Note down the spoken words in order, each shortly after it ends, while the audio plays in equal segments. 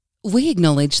We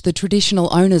acknowledge the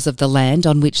traditional owners of the land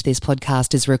on which this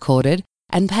podcast is recorded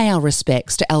and pay our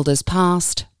respects to elders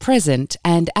past, present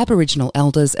and Aboriginal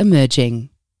elders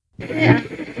emerging.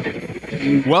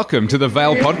 Welcome to the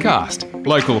Vale Podcast.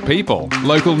 Local people,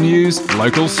 local news,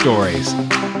 local stories.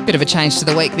 Bit of a change to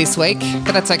the week this week,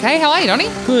 but that's okay. How are you, Donnie?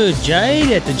 Good, Jade.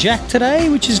 At the Jack today,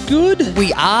 which is good.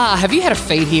 We are. Have you had a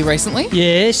feed here recently?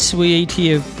 Yes, we eat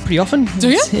here pretty often. Do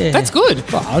you? Yeah. That's good.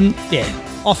 Well, yeah,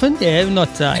 often. Yeah,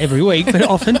 not every week, but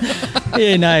often.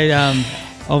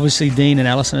 Obviously Dean and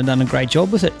Alison have done a great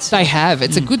job with it. They have.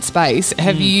 It's a good space.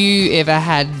 Have you ever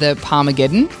had the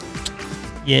Parmageddon?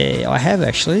 Yeah, I have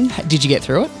actually. Did you get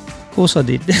through it? Of course I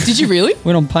did. Did you really?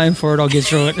 When I'm paying for it, I'll get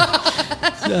through it.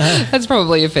 That's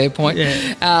probably a fair point.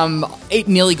 Yeah. It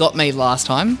nearly got me last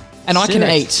time, and I can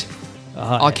eat.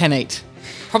 I can eat.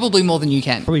 Probably more than you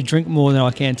can. Probably drink more than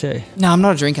I can too. No, I'm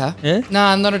not a drinker. Yeah? No,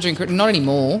 I'm not a drinker. Not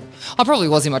anymore. I probably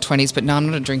was in my 20s, but no, I'm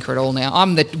not a drinker at all now.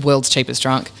 I'm the world's cheapest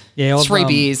drunk. Yeah, I've, 3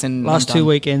 beers and last I'm done. 2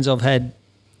 weekends I've had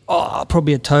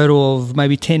probably a total of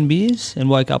maybe 10 beers and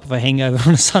woke up with a hangover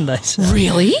on a Sunday. So.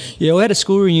 Really? Yeah, we had a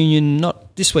school reunion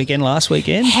not this weekend, last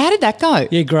weekend. How did that go?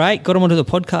 Yeah, great. Got them onto the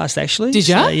podcast actually. Did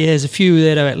ya? So, yeah, there's a few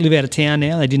that live out of town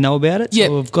now. They didn't know about it. Yep.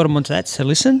 So we've got them onto that to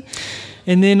listen.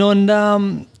 And then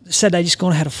on Saturday just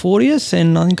gone, I had a 40th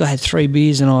and I think I had 3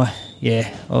 beers and I was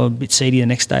a bit seedy the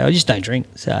next day. I just don't drink.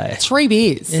 So 3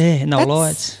 beers? Yeah, no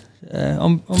lights.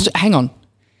 Hang on.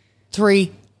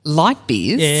 3 light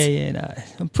beers? Yeah, no.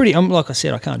 I'm like I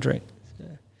said, I can't drink. So,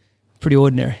 pretty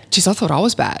ordinary. Jeez, I thought I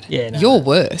was bad. Yeah, no. You're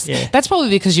worse. Yeah. That's probably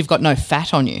because you've got no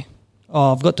fat on you.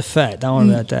 Oh, I've got the fat. Don't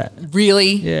worry about that.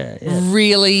 Really? Yeah.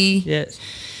 Really? Yeah.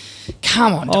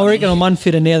 Come on, I Donnie. reckon I'm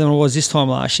unfitter now than I was this time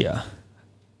last year.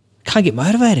 Can't get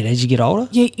motivated as you get older.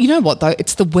 Yeah, you know what though?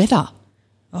 It's the weather.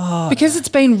 Because it's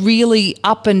been really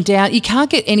up and down. You can't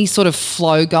get any sort of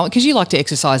flow going because you like to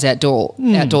exercise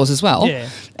outdoors as well. Yeah.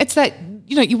 It's that,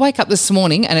 you wake up this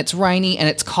morning and it's rainy and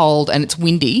it's cold and it's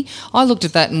windy. I looked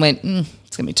at that and went,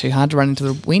 it's going to be too hard to run into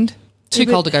the wind. Too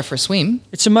cold to go for a swim.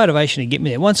 It's a motivation to get me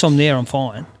there. Once I'm there, I'm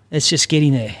fine. It's just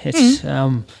getting there. It's,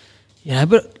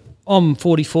 but I'm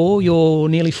 44, you're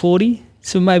nearly 40.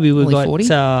 So maybe we've got 40?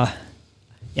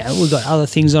 we've got other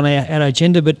things on our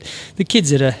agenda, but the kids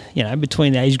that are,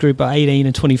 between the age group of 18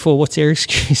 and 24, what's their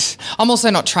excuse? I'm also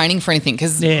not training for anything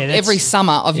because every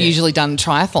summer I've usually done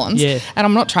triathlons and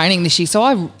I'm not training this year. So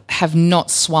I have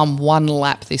not swum 1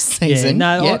 lap this season.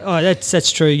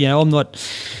 That's true. I'm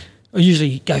not... I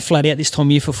usually go flat out this time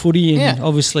of year for footy and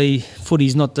obviously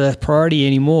footy's not the priority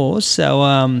anymore.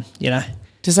 So,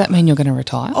 Does that mean you're going to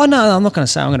retire? Oh, no, I'm not going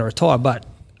to say I'm going to retire, but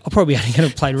I'm probably only going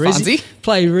to play reserves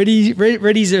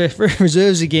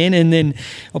again, and then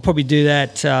I'll probably do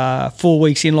that 4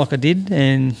 weeks in like I did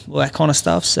and all that kind of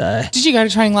stuff. So, did you go to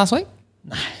training last week?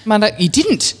 No. Monday? You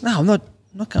didn't? No, I'm not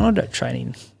going to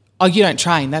training. Oh, you don't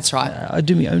train, that's right. I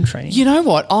do my own training. You know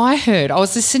what? I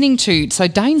was listening to, so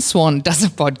Dane Swan does a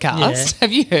podcast. Yeah.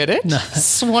 Have you heard it? No.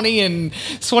 Swanee and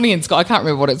Scott, I can't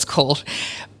remember what it's called,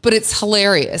 but it's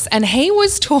hilarious. And he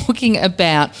was talking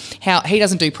about how he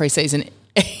doesn't do pre-season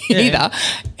either.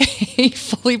 He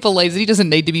fully believes that he doesn't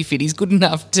need to be fit. He's good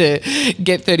enough to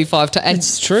get 35 to, and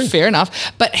it's true. Fair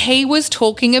enough. But he was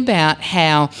talking about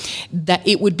how that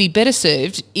it would be better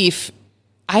served if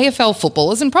AFL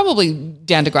footballers, and probably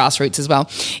down to grassroots as well,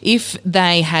 if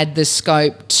they had the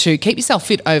scope to keep yourself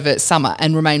fit over summer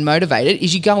and remain motivated,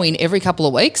 is you go in every couple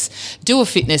of weeks, do a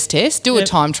fitness test, do a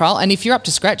time trial, and if you're up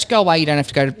to scratch, go away, you don't have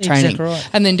to go to training. Exactly right.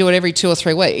 And then do it every 2 or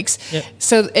 3 weeks. Yep.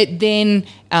 So it then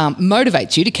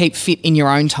motivates you to keep fit in your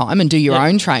own time and do your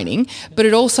own training, but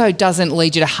it also doesn't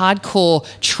lead you to hardcore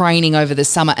training over the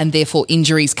summer and therefore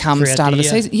injuries come start of the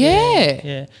season.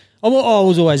 Yeah. I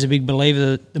was always a big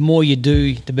believer that the more you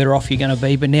do, the better off you're going to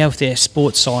be. But now with their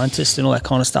sports scientists and all that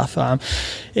kind of stuff,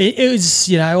 it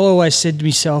was, I always said to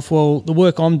myself, well, the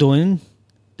work I'm doing,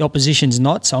 the opposition's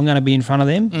not, so I'm going to be in front of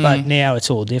them. But now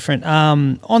it's all different.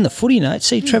 On the footy note,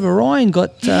 Trevor Ryan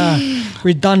got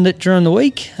redundant during the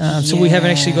week. So we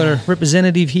haven't actually got a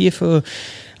representative here for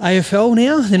AFL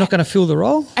now. They're not going to fill the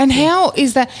role. And how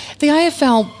is that? The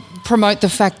AFL promote the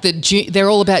fact that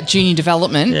they're all about junior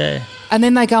development. Yeah. And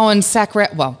then they go and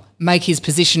make his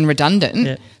position redundant.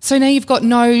 Yeah. So now you've got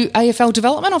no AFL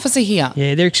development officer here.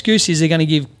 Yeah, their excuse is they're going to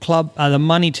give the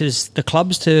money to the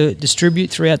clubs to distribute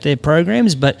throughout their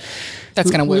programs, but that's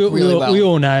going to work really well. We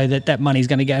all know that money's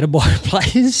going to go to buy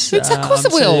players. Of course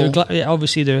it will. So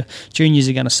obviously the juniors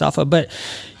are going to suffer, but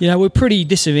we're pretty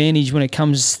disadvantaged when it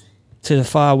comes to the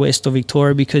far west of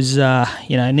Victoria because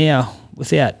now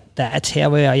without that,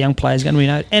 how are our young players going to be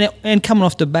known? And coming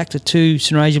off the back, the 2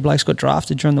 St Razor blokes got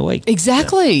drafted during the week.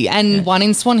 Exactly. And one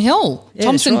in Swan Hill,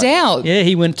 Thompson that's right. Dow. Yeah,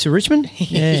 he went to Richmond.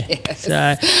 Yeah. Yes.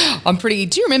 So, do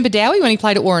you remember Dowie when he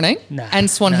played at Warraneen and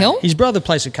Swan Hill? His brother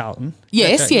plays at Carlton.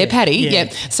 Yes, Paddy. Yeah.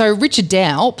 So Richard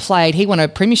Dow he won a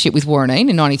premiership with Warraneen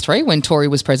in 93 when Tory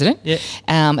was president. Yeah.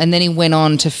 And then he went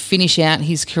on to finish out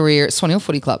his career at Swan Hill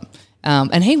Footy Club.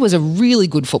 And he was a really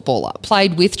good footballer,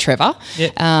 played with Trevor.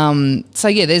 Yep.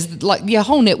 There's like your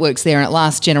whole network's there and it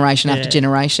lasts generation after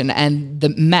generation. And the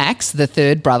Max, the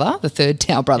third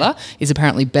Dow brother, is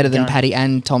apparently better than Paddy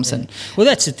and Thompson. Yeah. Well,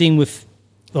 that's the thing with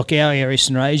like our area,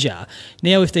 St Razor.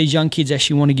 Now, if these young kids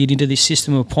actually want to get into this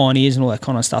system of pioneers and all that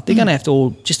kind of stuff, they're going to have to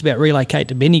all just about relocate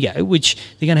to Bendigo, which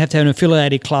they're going to have an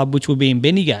affiliated club, which will be in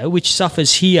Bendigo, which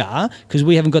suffers here because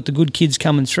we haven't got the good kids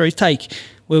coming through. Take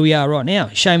where we are right now,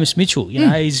 Seamus Mitchell,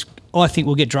 I think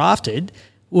will get drafted.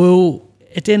 Well,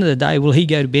 at the end of the day, will he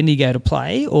go to Bendigo to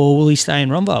play or will he stay in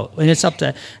Rombo? And it's up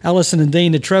to Alison and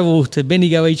Dean to travel to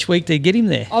Bendigo each week to get him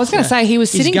there. I was going to say he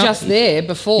was sitting just there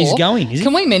before. He's going, is he?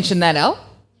 Can we mention that, Al?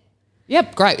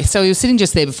 Yep, great. So he was sitting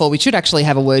just there before. We should actually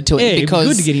have a word to him because it'd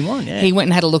be good to get him on. Yeah. He went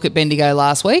and had a look at Bendigo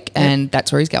last week and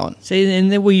that's where he's going. See,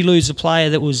 and then we lose a player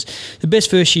that was the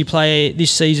best first-year player this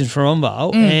season for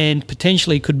Rombo and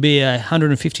potentially could be a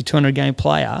 150, 200-game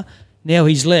player. Now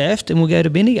he's left and we'll go to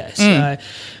Bendigo. So,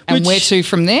 and where to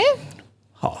from there?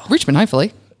 Richmond,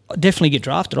 hopefully. Definitely get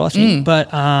drafted, I think.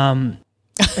 But Al,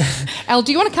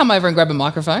 do you want to come over and grab a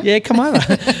microphone? Yeah, come over.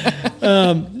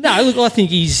 No, look, I think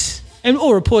he's... And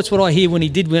all reports, what I hear when he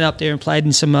went up there and played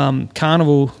in some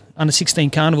carnival, under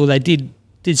 16 carnival, they did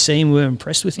see him, were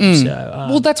impressed with him. So,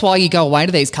 well, that's why you go away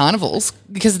to these carnivals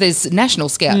because there's national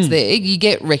scouts there. You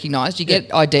get recognised, you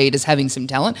get ID'd as having some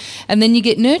talent, and then you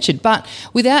get nurtured. But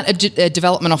without a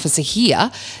development officer here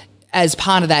as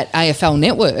part of that AFL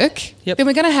network, then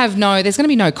we're going to have there's going to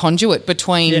be no conduit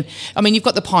between, I mean, you've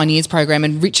got the Pioneers program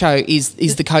and Richo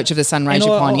is the coach of the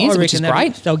Sunraysia Pioneers, which is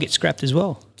great. They'll get scrapped as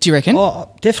well. Do you reckon? Oh,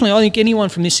 definitely. I think anyone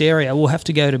from this area will have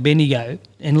to go to Bendigo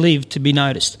and live to be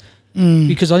noticed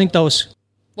because I think those...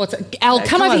 Al,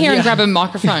 come over here and grab a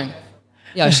microphone.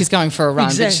 Yeah, she's going for a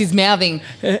run, but she's mouthing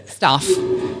stuff.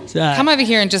 So, come over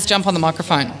here and just jump on the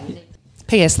microphone.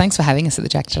 P.S. Thanks for having us at the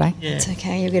Jack today. Yeah. It's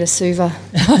okay. You'll get a Suva.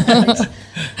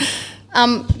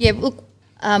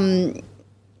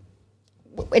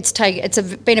 It's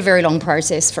been a very long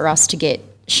process for us to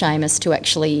get Seamus to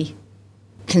actually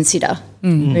consider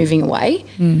moving away.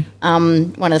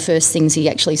 One of the first things he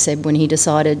actually said when he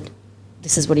decided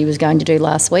this is what he was going to do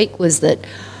last week was that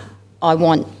I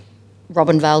want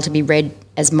Robinvale to be read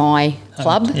as my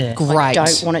club. Yeah. Great. I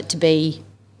don't want it to be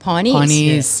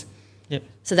Pioneers. Yeah. Yep.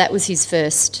 So that was his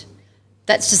first.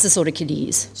 That's just the sort of kid he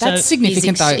is. That's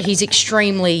significant though. He's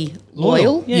extremely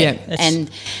loyal. Yeah.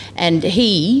 And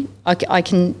he, I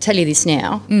can tell you this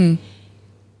now,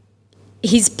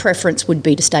 his preference would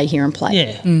be to stay here and play.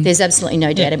 Yeah. There's absolutely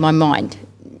no doubt in my mind,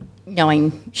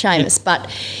 knowing Seamus, but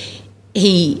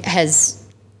he has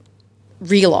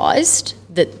realised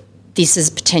that this is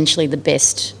potentially the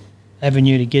best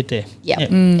avenue to get there. Yeah.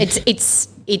 It's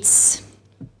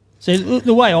So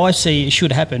the way I see it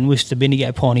should happen with the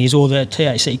Bendigo Pioneers or the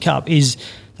TAC Cup is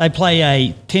they play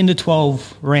a 10 to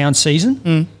 12 round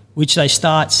season, which they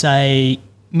start, say,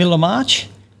 middle of March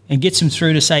and gets them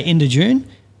through to, say, end of June,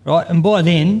 right? And by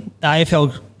then, the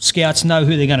AFL scouts know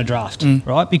who they're going to draft,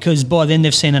 right? Because by then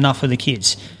they've seen enough of the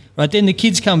kids, right? Then the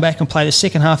kids come back and play the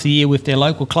second half of the year with their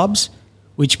local clubs,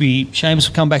 which Seamus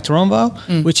will come back to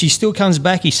Romvale, which he still comes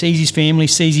back, he sees his family,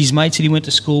 sees his mates that he went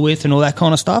to school with and all that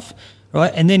kind of stuff,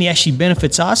 right? And then he actually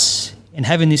benefits us in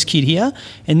having this kid here.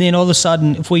 And then all of a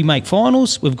sudden, if we make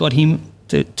finals, we've got him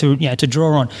to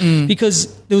draw on.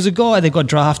 Because there was a guy that got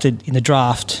drafted in the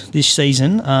draft this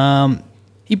season.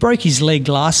 He broke his leg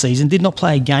last season, did not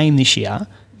play a game this year,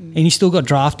 and he still got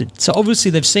drafted. So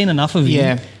obviously they've seen enough of him.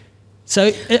 Yeah. So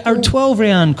a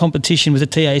 12-round competition with the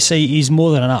TAC is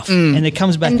more than enough, and it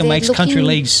comes back and makes country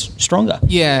leagues stronger.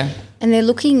 Yeah. And they're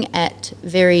looking at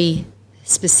very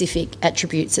specific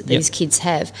attributes that these kids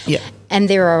have. Yep. And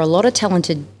there are a lot of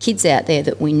talented kids out there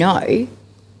that we know,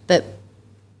 but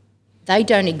they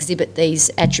don't exhibit these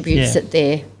attributes that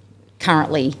they're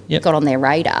currently got on their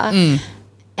radar.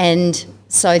 And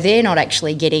so they're not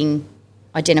actually getting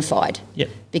identified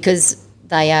because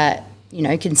they are,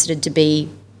 considered to be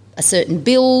a certain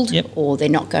build or they're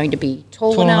not going to be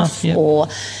tall enough or,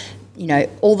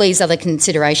 all these other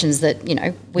considerations that,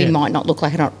 we might not look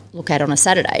at on a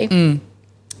Saturday.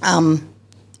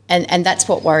 And that's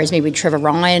what worries me with Trevor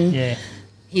Ryan. Yeah.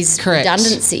 His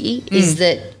redundancy is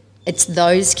that it's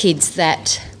those kids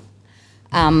that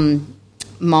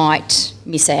might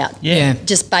miss out. Yeah.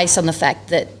 Just based on the fact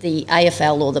that the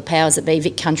AFL or the powers that be,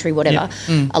 Vic Country, whatever,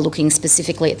 are looking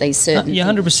specifically at these certain You're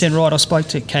 100% right. I spoke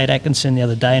to Kate Atkinson the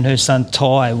other day, and her son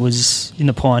Ty was in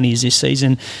the Pioneers this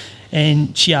season,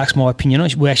 and she asked my opinion.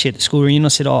 We actually at the school reunion. I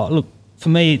said, look, for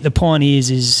me, the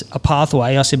Pioneers is a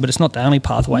pathway. I said, but it's not the only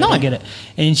pathway. No. I get it.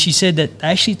 And she said that they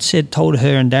actually told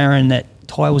her and Darren that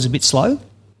Ty was a bit slow.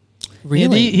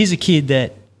 Really? He's a kid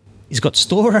that he's got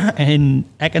Storer and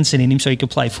Atkinson in him so he can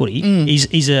play footy.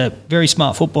 He's a very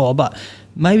smart footballer, but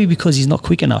maybe because he's not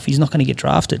quick enough, he's not going to get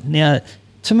drafted. Now,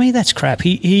 to me, that's crap.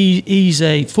 He's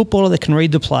a footballer that can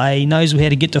read the play, knows how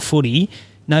to get to footy,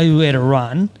 knows where to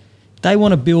run. They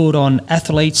want to build on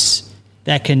athletes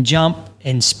that can jump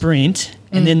and sprint,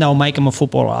 and then they'll make them a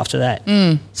footballer after that.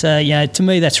 So, to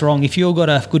me, that's wrong. If you've got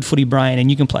a good footy brain and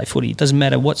you can play footy, it doesn't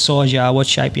matter what size you are, what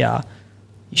shape you are,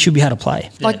 you should be able to play.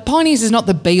 Like Pioneers is not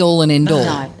the be-all and end-all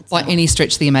No, it's by not. any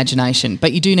stretch of the imagination,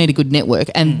 but you do need a good network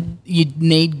and you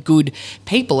need good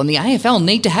people, and the AFL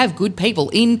need to have good people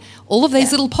in all of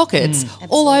these little pockets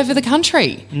all over the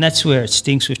country. And that's where it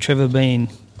stinks with Trevor being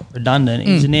redundant,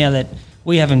 is now that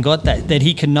we haven't got that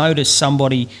he can notice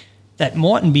somebody that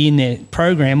mightn't be in their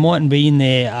program, mightn't be in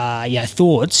their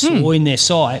thoughts or in their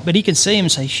sight, but he can see him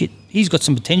and say, shit, he's got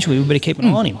some potential, we better keep an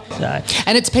eye on him. So,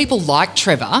 And it's people like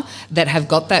Trevor that have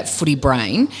got that footy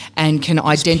brain and can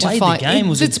identify. played the game,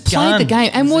 was a It's played the gun.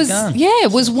 game and Was a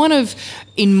gun. was one of,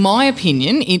 in my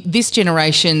opinion, this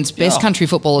generation's best Yeah. country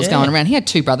footballers Yeah. going around. He had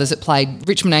two brothers that played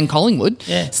Richmond and Collingwood.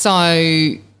 Yeah.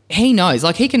 So he knows,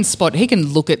 like he can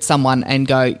look at someone and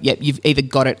go, yep, you've either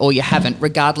got it or you haven't,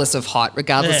 regardless of height,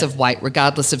 regardless Yeah. of weight,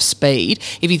 regardless of speed.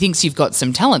 If he thinks you've got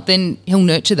some talent, then he'll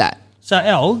nurture that. So,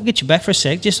 Al, get you back for a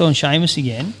sec, just on Seamus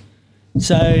again.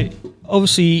 So,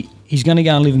 obviously, he's going to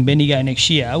go and live in Bendigo next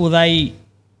year. Will they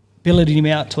billet him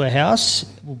out to a house,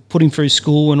 put him through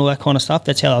school and all that kind of stuff?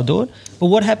 That's how they'll do it. But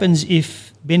what happens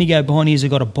if Bendigo Pioneers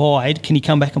have got a bide? Can he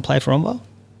come back and play for Ombo?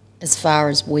 as far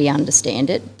as we understand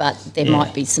it, but there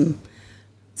might be some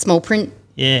small print.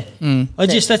 Yeah.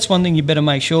 That's one thing you better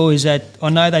make sure is that I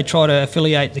know they try to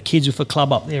affiliate the kids with a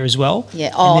club up there as well.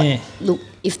 Yeah. And they're- Look,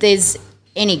 if there's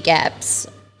any gaps,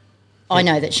 I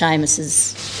know that Seamus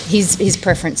his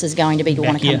preference is going to be to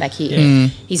want to come back here. Yeah.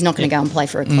 He's not going to go and play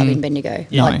for a club in Bendigo.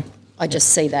 Yeah. Like, I just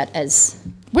see that as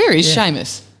Where is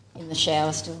Seamus? in the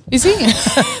shower still. Is he?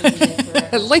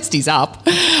 At least he's up.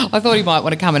 I thought he might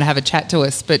want to come and have a chat to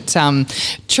us. But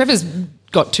Trevor's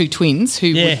got two twins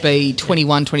who would be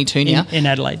 21, 22 now. in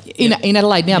Adelaide. In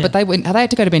Adelaide now, but they had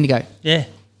to go to Bendigo. Yeah.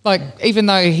 Like, even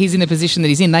though he's in the position that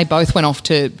he's in, they both went off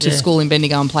to school in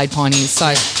Bendigo and played Pioneers.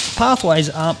 So Pathways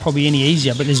aren't probably any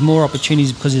easier, but there's more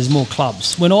opportunities because there's more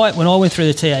clubs. When I went through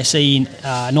the TAC in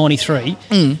 '93,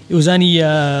 it was only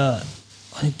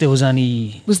I think there was only...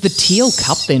 it was the Teal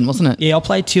Cup then, wasn't it? Yeah, I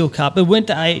played Teal Cup. It went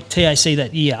to TAC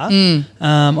that year.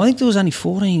 I think there was only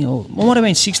 14 or... It might have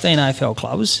been 16 AFL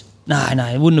clubs. No,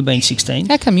 it wouldn't have been 16.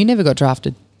 How come you never got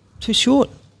drafted? Too short.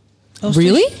 I was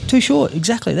Really? Too short,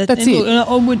 exactly. That's and it. Look,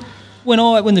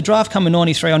 and when the draft came in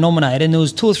 '93, I nominated, and there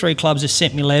was 2 or 3 clubs that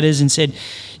sent me letters and said,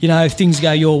 if things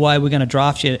go your way, we're going to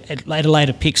draft you at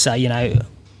later picks,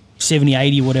 70,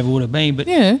 80, whatever it would have been. But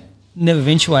Yeah. never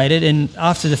eventuated. And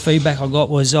after the feedback I got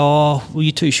was, well,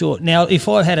 you're too short. Now, if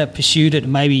I had pursued it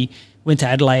and maybe went to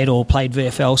Adelaide or played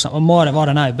VFL or something, I might have, I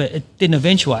don't know, but it didn't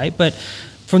eventuate. But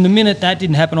from the minute that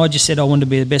didn't happen, I just said I wanted to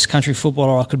be the best country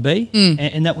footballer I could be,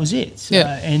 and that was it. So,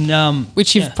 Yeah. and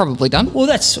Which you've probably done. well,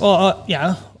 that's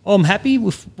I'm happy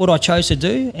with what I chose to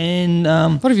do, and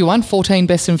What have you won? 14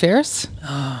 best and fairest?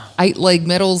 8 league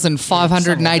medals and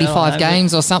 585 something like that,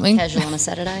 games or something? Casual on a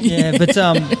Saturday.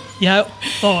 yeah,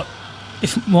 but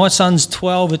if my son's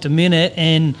 12 at the minute,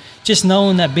 and just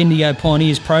knowing that Bendigo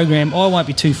Pioneers program, I won't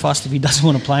be too fussed if he doesn't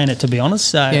want to play in it, to be honest.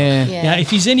 So, Yeah. Yeah. if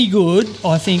he's any good,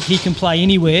 I think he can play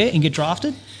anywhere and get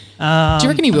drafted. Do you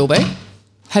reckon he will be?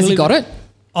 Has he will got he- it?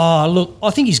 Oh, look, I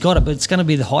think he's got it, but it's going to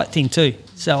be the height thing too.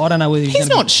 So I don't know whether he's He's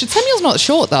gonna not. Samuel's not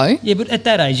short though. Yeah, but at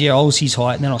that age, I was his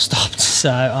height, and then I stopped. So,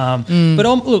 but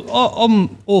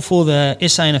I'm all for the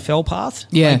SANFL path.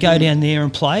 Yeah. Like, go down there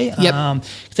and play. Yep.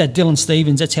 That Dylan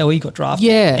Stevens, that's how he got drafted.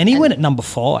 Yeah. and he went at number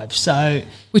 5. So,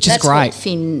 Which is That's great. what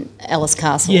Finn Ellis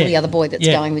Castle, Yeah. the other boy that's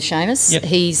Yeah. going with Seamus, Yep.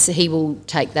 he will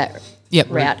take that Yep.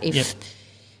 route if Yep.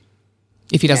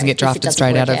 If he doesn't if get it drafted doesn't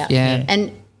straight work out of out. yeah.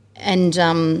 And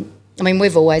I mean,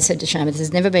 we've always said to Seamus,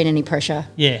 there's never been any pressure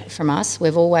Yeah. from us.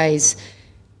 We've always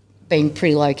been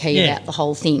pretty low key Yeah. about the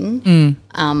whole thing.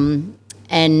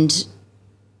 And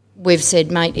we've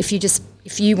said, mate, if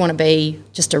you want to be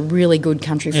just a really good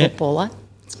country Yeah. footballer,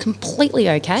 it's completely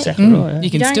okay. exactly right. Yeah. You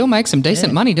can don't- still make some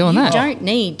decent money doing You that. don't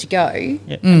need to go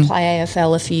and play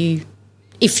AFL if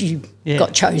if you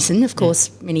got chosen, of course,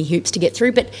 many hoops to get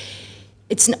through. But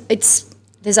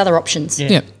there's other options.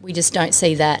 Yeah. We just don't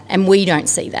see that, and we don't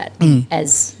see that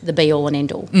as the be all and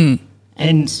end all.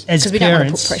 And as because we don't want to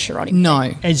parents, put pressure on him.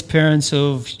 No. as parents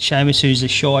of Seamus, who's a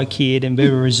shy kid and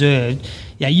very reserved,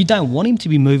 you don't want him to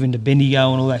be moving to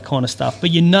Bendigo and all that kind of stuff.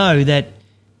 But you know that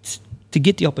to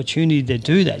get the opportunity to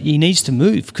do that, he needs to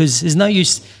move, because there's no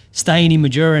use staying in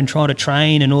Majura and trying to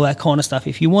train and all that kind of stuff.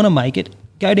 If you want to make it,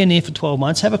 go down there for 12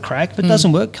 months, have a crack. If it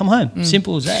doesn't work, come home.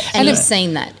 Simple as that. And I've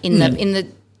seen that in the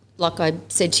like I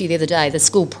said to you the other day, the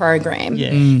school program.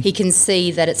 He can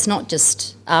see that it's not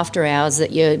just after hours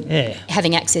that you're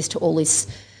having access to all this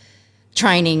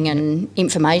training and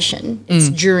information. It's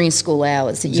during school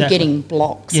hours that you're getting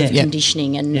blocks of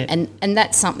conditioning, and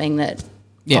that's something that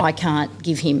I can't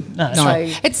give him. No.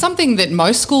 It's something that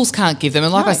most schools can't give them.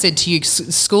 And like I said to you,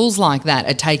 schools like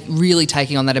that are really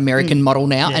taking on that American model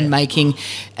now and making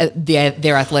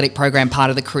their athletic program part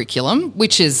of the curriculum,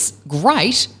 which is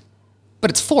great, but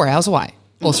it's 4 hours away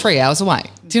or 3 hours away.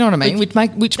 Do you know what I mean? Which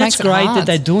makes it hard. That's great that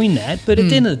they're doing that, but at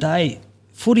the end of the day,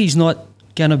 footy's not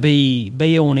going to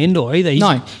be all and end all either.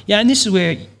 No. Yeah, and this is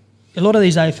where a lot of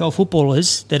these AFL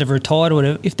footballers that have retired or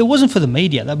whatever, if there wasn't for the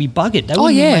media, they'd be buggered. They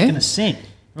wouldn't be making a cent.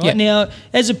 Right now,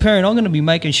 as a parent, I'm going to be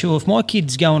making sure if my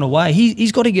kid's going away,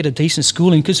 he's got to get a decent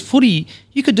schooling, because footy,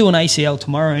 you could do an ACL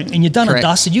tomorrow and you're done and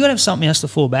dusted. You've got to have something else to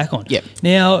fall back on. Yep.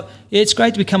 Now, it's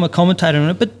great to become a commentator on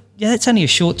it, but that's only a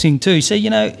short thing too. So,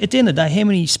 at the end of the day, how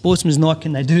many sportsmen's night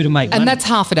can they do to make money? And that's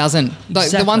half a dozen.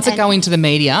 Exactly. The ones that go into the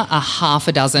media are half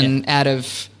a dozen out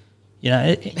of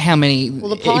how many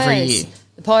every year?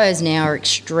 The Pios now are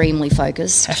extremely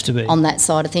focused on that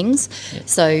side of things. Yep.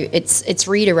 So it's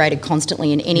reiterated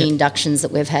constantly in any inductions that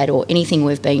we've had or anything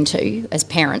we've been to as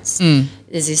parents.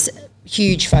 There's this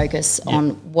huge focus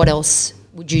on what else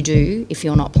would you do if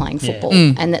you're not playing football.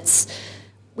 And that's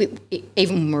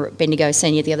even when we were at Bendigo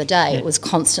Senior the other day, it was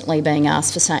constantly being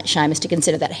asked for Seamus to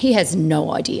consider that. He has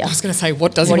no idea. I was going to say,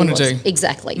 what does he want to do?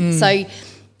 Exactly. So,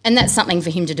 and that's something for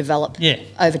him to develop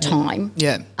over time.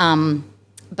 Yeah.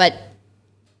 But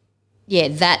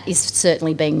that is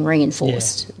certainly being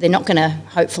reinforced. They're not going to,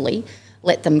 hopefully,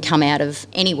 let them come out of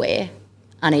anywhere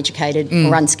uneducated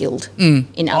or unskilled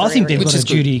in other I think they've areas. got a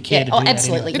duty of care to do that.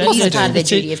 Absolutely. Anyway. It's part of their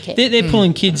duty of care. They're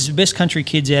pulling kids, best country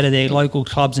kids out of their local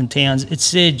clubs and towns.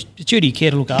 It's their duty of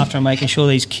care to look after and making sure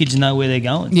these kids know where they're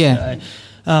going. Yeah.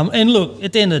 So, and look,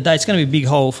 at the end of the day, it's going to be a big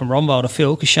hole from Romvale to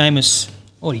fill, because Seamus,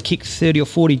 he kicked 30 or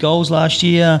 40 goals last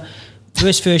year.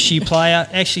 First year player.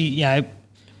 Actually,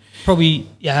 probably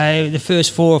the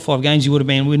first 4 or 5 games you would have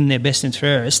been winning their best and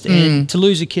fairest. And to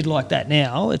lose a kid like that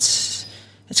now, it's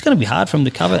going to be hard for him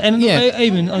to cover. And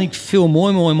even I think Phil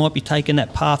Moy might be taking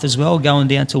that path as well, going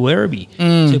down to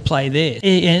Werribee to play there.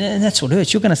 And that's what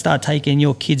hurts. You're going to start taking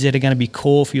your kids that are going to be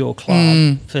core for your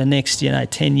club for the next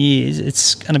 10 years.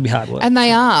 It's going to be hard work. And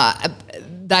they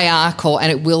are core,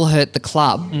 and it will hurt the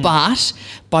club. But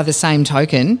by the same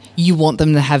token, you want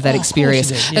them to have that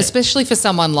experience, especially for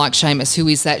someone like Seamus, who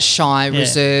is that shy,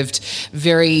 reserved,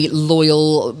 very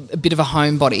loyal, a bit of a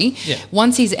homebody. Yeah.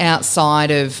 Once he's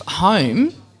outside of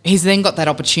home, he's then got that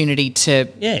opportunity to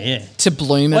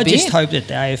bloom a bit. I just hope that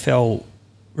the AFL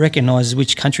recognises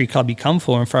which country club you come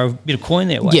for and throw a bit of coin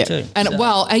their way too. And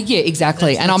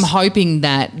exactly. And I'm hoping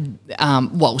that,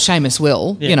 Seamus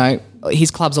will, his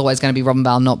club's always going to be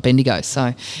Robinvale, not Bendigo.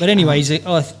 So, but anyway,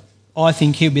 I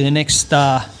think he'll be the next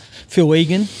star, Phil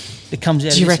Egan, that comes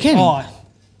out. Do you reckon?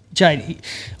 Jade,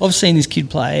 I've seen this kid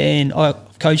play, and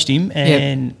I've coached him,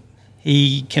 and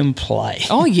he can play.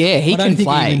 Oh yeah, he can play. I don't think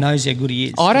he even knows how good he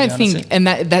is. I don't think, and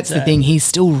that's the thing. He's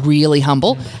still really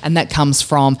humble, and that comes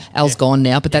from Al's gone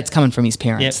now, but that's coming from his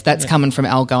parents. That's coming from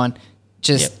Al going,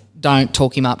 don't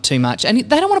talk him up too much. And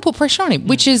they don't want to put pressure on him,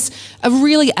 which is a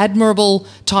really admirable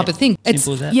type of thing.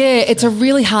 Simple as that. It's a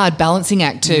really hard balancing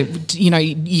act to,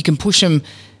 you can push him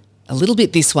a little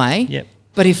bit this way,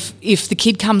 but if the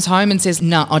kid comes home and says,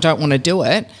 no, I don't want to do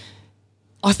it,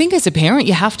 I think as a parent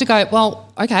you have to go,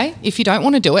 well, okay, if you don't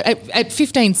want to do it, at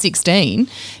 15, 16,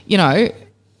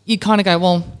 you kind of go,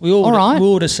 well, all right. We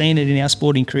would have seen it in our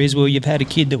sporting careers where you've had a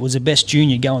kid that was the best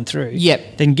junior going through.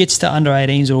 Yep. Then gets to under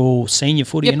 18s or senior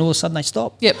footy and all of a sudden they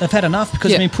stop. Yep. They've had enough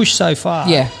because they've been pushed so far.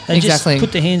 Yeah, they exactly. just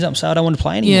put their hands up and say, I don't want to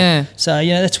play anymore. Yeah. So,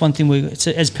 that's one thing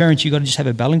as parents you've got to just have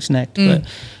a balancing act.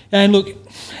 And look,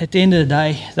 at the end of the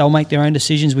day, they'll make their own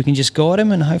decisions. We can just guide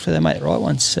them and hopefully they make the right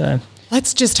ones. So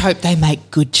let's just hope they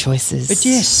make good choices. But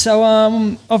yes, so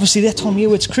obviously that time of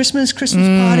year it's Christmas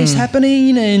parties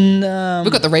happening, and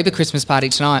we've got the Reba Christmas party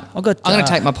tonight. I'm going to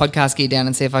take my podcast gear down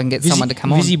and see if I can get someone to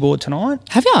come on. Visy board tonight.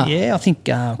 Have you? Yeah, I think.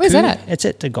 Where's that at? It's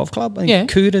at the golf club. I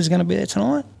think Cooter's going to be there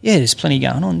tonight. Yeah, there's plenty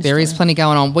going on. There is plenty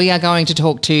going on. We are going to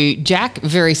talk to Jack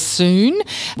very soon.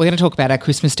 We're going to talk about our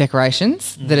Christmas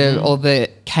decorations or the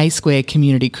K-Square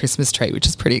Community Christmas tree, which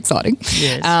is pretty exciting.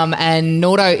 Yes. And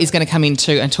Nordo is going to come in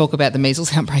too and talk about the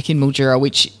measles outbreak in Mildura,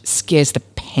 which scares the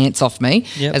pants off me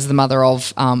as the mother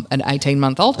of an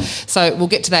 18-month-old. So we'll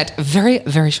get to that very,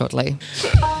 very shortly.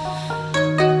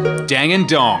 Dang and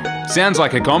Dong. Sounds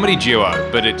like a comedy duo,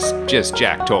 but it's just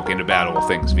Jack talking about all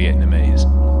things Vietnamese.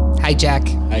 Hey, Jack.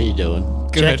 How you doing?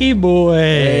 Good. Jackie boy.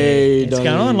 Hey, what's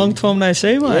going on? Long time no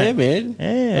see, mate. Yeah, man.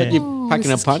 Yeah. You're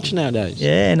packing a punch nowadays.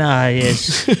 Yeah, no,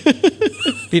 yes.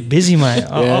 Bit busy, mate.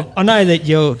 Yeah. I know that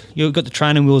you've got the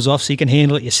training wheels off, so you can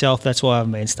handle it yourself. That's why I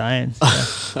haven't been staying.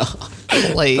 So.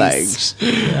 Please.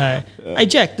 Thanks. Hey,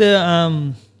 Jack,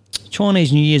 the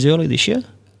Chinese New Year's early this year?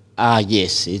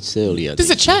 Yes, it's earlier.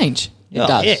 Does it change It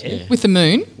does, yeah. yeah. with the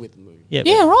moon? With the moon. Yep.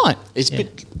 Yeah, right. It's a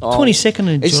bit...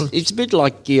 22nd of July. It's a bit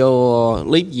like your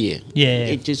leap year. Yeah.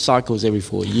 It just cycles every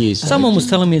 4 years. Someone was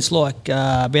telling me it's like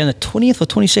around the 20th or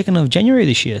 22nd of January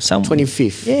this year.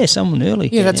 25th. Yeah, someone early.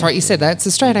 Yeah, that's right. You said that. It's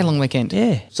a straight A long weekend.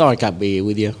 Yeah. Sorry I can't be here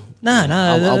with you. No,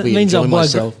 I'll that be means they'll enjoying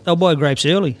myself. buy grapes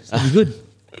early. So it'll be good.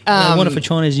 They want it for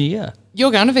Chinese New Year.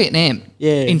 You're going to Vietnam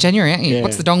in January, aren't you? Yeah.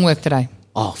 What's the dong worth today?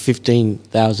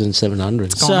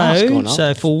 15,700.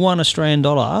 So for $1 Australian,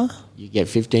 You get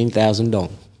 15,000 dong.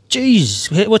 geez,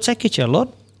 what's that get you, a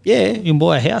lot? Yeah. You can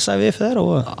buy a house over there for that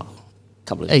or what?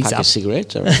 Couple of Ease pack up. of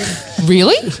cigarettes, I reckon.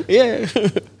 Really? Yeah.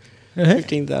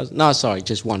 15,000. No, sorry,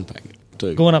 just one pack.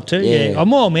 Two. Going up too? Yeah.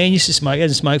 My old man used to smoke. He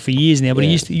hasn't smoked for years now, but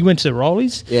Yeah. he went to the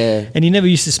Rollies. Yeah. And he never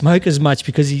used to smoke as much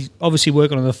because he's obviously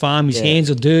working on the farm. His Yeah. hands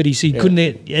are dirty, so he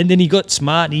couldn't. And then he got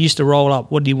smart and he used to roll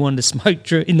up what he wanted to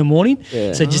smoke in the morning.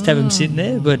 Yeah. So just have him sitting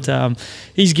there. But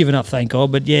he's given up, thank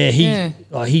God. But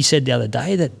he said the other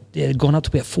day that it had gone up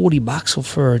to about $40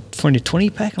 for a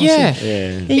 20 pack. And I Yeah.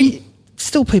 said, Yeah.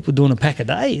 still people doing a pack a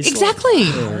day. It's Exactly.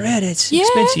 Like, oh, right, it's Yeah,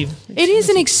 expensive. It is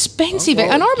an expensive.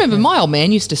 And I remember my old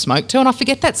man used to smoke too, and I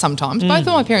forget that sometimes. Both of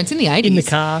my parents in the 80s. In the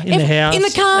car, in the house. In the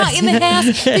car, in the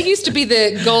house. There used to be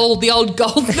the old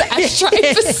gold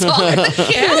ashtray beside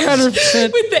the couch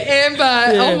 100%. with the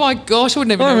amber. Yeah. Oh my gosh, I would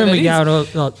never I know what remember that going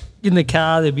is. like, in the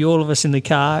car, there'd be all of us in the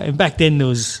car. And back then there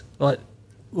was like,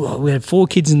 we had 4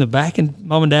 kids in the back and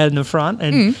mum and dad in the front.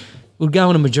 And we'd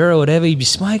go in a Majura or whatever. He'd be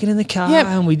smoking in the car. Yep.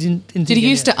 And we didn't Did think he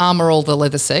used to armour all the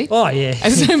leather seat? Oh, yeah.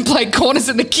 And then play corners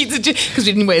and the kids, because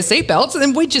we didn't wear seatbelts, and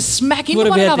then we'd just smack into What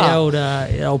one about another.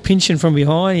 the old pinching from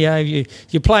behind? Yeah,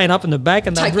 you're playing up in the back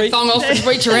and Take they'll the thong off and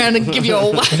reach around and give you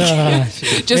a whack.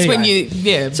 Just when you,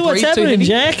 So what's breathe too happening, heavy.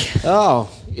 Jack? Oh,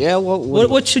 yeah.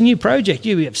 What's your new project?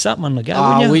 You have something on the go,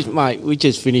 wouldn't you? we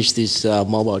just finished this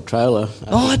mobile trailer.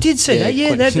 Oh, I did see that.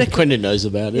 Yeah, that Quentin knows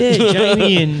about it.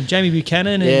 Yeah, Jamie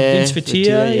Buchanan and Vince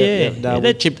Fatia. Yeah.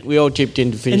 No, we all chipped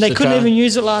in to finish And they the couldn't trailer. even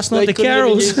use it last night, They the couldn't even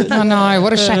carols. use it. I know,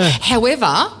 what a shame.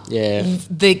 However, Yeah.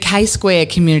 the K-Square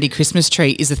Community Christmas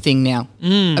tree is a thing now,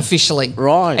 officially.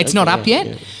 Right, It's not okay, up yet,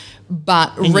 yeah.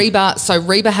 but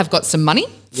Reba have got some money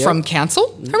from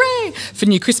council. Hooray! For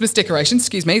new Christmas decorations,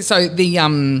 excuse me. So the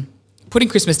putting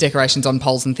Christmas decorations on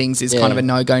poles and things is kind of a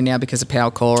no-go now because of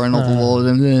Power Core and all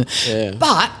the law. Yeah.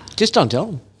 But Just don't tell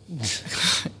them.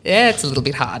 yeah, it's a little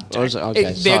bit hard. Oh, is it? Okay,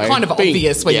 They're sorry. kind of Big,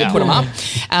 obvious when you yeah. put them up.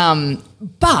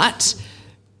 But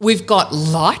we've got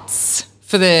lights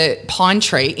for the pine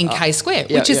tree in K Square,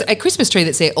 yeah, which is yeah. a Christmas tree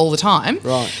that's there all the time.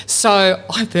 Right. So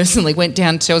I personally went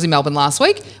down to, I was in Melbourne last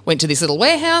week, went to this little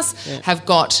warehouse, have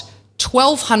got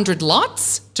 1,200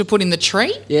 lights to put in the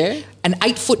tree. Yeah. An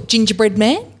 8-foot gingerbread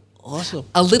man. Awesome.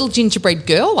 A little gingerbread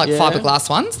girl, like Yeah. fiberglass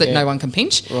ones that Yeah. no one can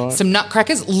pinch. Right. Some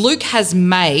nutcrackers. Luke has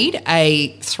made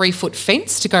a 3-foot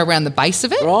fence to go around the base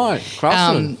of it. Right.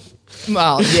 Craftsman.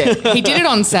 Well, yeah, he did it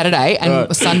on Saturday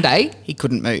and Sunday he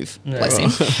couldn't move. Bless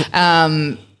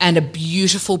him. And a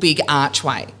beautiful big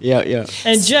archway. Yeah.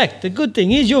 And Jack, the good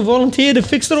thing is you're volunteered to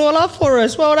fix it all up for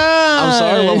us. Well done. I'm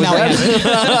sorry, what was No,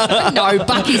 that? no,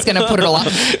 Bucky's going to put it all up.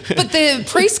 But the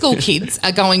preschool kids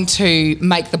are going to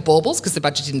make the baubles because the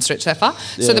budget didn't stretch that far.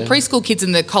 So the Yeah. preschool kids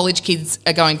and the college kids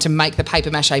are going to make the paper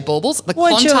mache baubles. The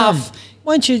Why Clontarf.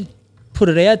 don't you put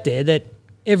it out there that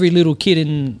every little kid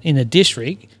in a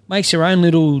district makes their own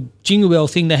little jingle bell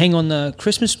thing to hang on the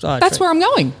Christmas tree? That's where I'm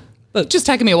going. But just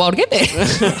taking me a while to get there.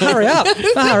 Hurry up.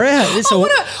 Hurry up.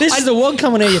 This is the one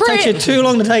coming out. It takes you too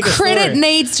long to take a Credit story.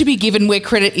 needs to be given where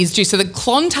credit is due. So the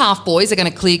Clontarf boys are going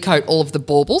to clear coat all of the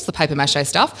baubles, the paper mache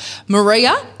stuff.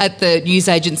 Maria at the news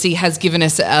agency has given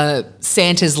us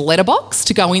Santa's letterbox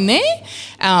to go in there.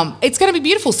 It's going to be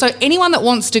beautiful. So anyone that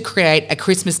wants to create a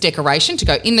Christmas decoration to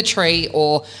go in the tree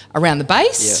or around the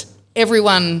base,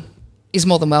 everyone is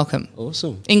more than welcome,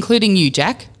 Awesome. including you,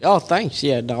 Jack, Oh, thanks.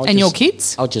 Yeah, no. and your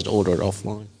kids. I'll just order it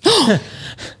offline.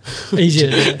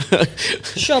 Easier to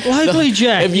do. Shop locally,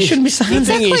 Jack. If You you- shouldn't be saying the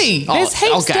thing that. is- Exactly. There's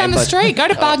heaps okay, down the but- street. Go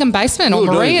to Bargain Basement or Will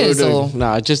do, Maria's will do. or...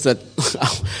 No, it's just that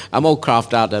I'm all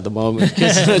craft out at the moment.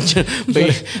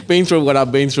 Been through what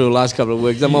I've been through the last couple of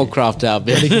weeks. I'm all craft out,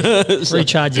 man. So,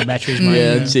 Recharge your batteries, mate.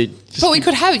 yeah, that's it. But we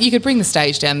could have it. You could bring the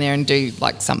stage down there and do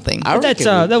like something. I That's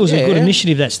reckon, that was a good yeah.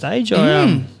 initiative, that stage.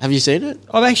 Have you seen it?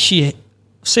 I've actually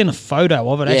seen a photo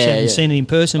of it. Actually, I haven't yeah. seen it in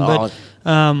person, but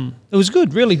it was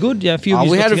good, really good. Yeah, a few. Of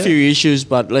We yous had got a to few go. issues,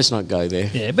 but let's not go there.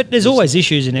 Yeah, but there's always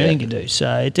issues in everything you do. So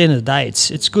at the end of the day,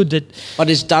 it's good that. But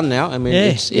it's done now. I mean,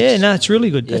 Yeah, it's it's really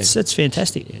good. yeah. That's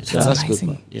fantastic. So, That's good. Amazing.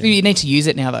 One, yeah. You need to use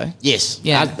it now, though. Yes.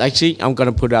 Yeah. Actually, I'm going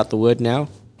to put out the word now.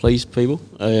 Please, people,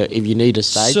 if you need a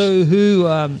stage, so who?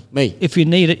 me. If you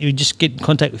need it, you just get in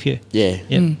contact with you. Yeah.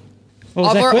 Yeah. What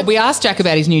was that, Quint? We asked Jack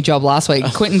about his new job last week.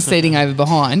 Quentin's sitting over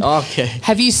behind. Okay.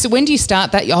 Have you? When do you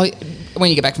start that? Oh, when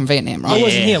you get back from Vietnam, right? I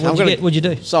wasn't here. I'm What'd you gonna- get? What'd you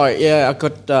do? Sorry, yeah, I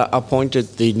got appointed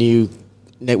the new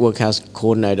network house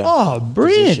coordinator. Oh,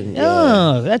 brilliant! position, yeah.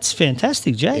 Oh, that's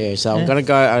fantastic, Jack. Yeah, so I'm going to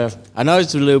go. I know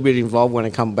it's a little bit involved when I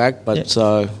come back, but Yeah.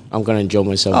 so I'm going to enjoy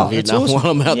myself Oh, in that's Vietnam awesome.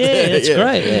 while I'm out Yeah, there. that's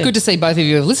great. Yeah. Good to see both of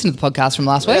you have listened to the podcast from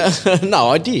last week. No,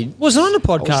 I did. Was it on the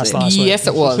podcast last week? Yes,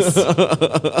 it was.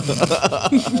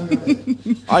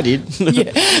 I did.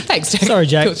 Yeah. Thanks, Jack. Sorry,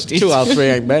 Jack. Of course you 2 did. out of 3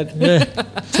 ain't bad.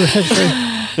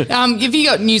 Have you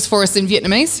got news for us in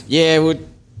Vietnamese?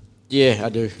 Yeah, I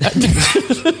do.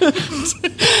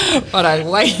 Righto,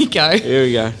 away you go. Here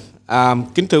we go.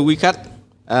 Kính thưa quý khách,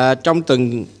 trong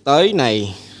tuần tới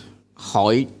này,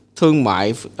 Hội Thương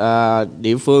mại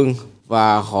địa phương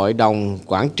và Hội đồng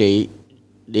Quản trị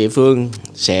địa phương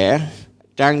sẽ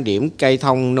trang điểm cây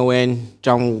thông Noel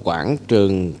trong quảng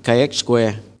trường KX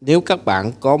Square. Nếu các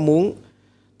bạn có muốn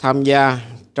tham gia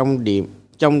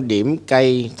trong điểm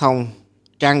cây thông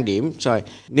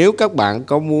nếu các bạn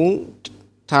có muốn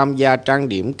tham gia trang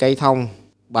điểm cây thông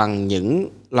bằng những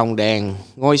lồng đèn,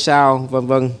 ngôi sao,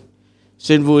 v.v.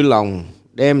 xin vui lòng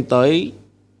đem tới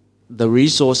The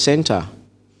Resource Center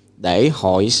để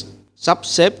hội sắp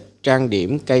xếp trang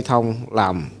điểm cây thông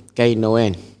làm cây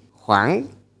Noel. Khoảng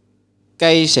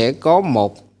cây sẽ có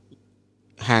một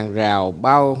hàng rào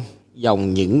bao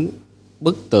dòng những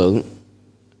bức tượng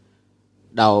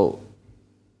đầu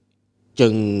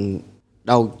trưng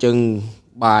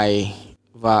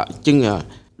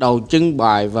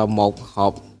bày và một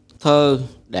hộp thơ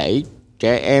để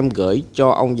trẻ em gửi cho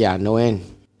ông già Noel.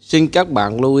 Xin các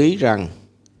bạn lưu ý rằng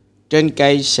trên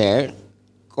cây sẽ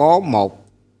có một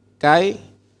cái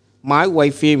máy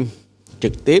quay phim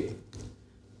trực tiếp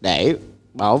để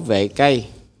bảo vệ cây.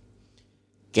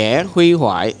 Kẻ hủy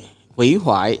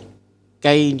hoại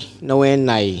cây Noel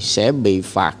này sẽ bị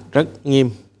phạt rất nghiêm.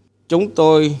 Chúng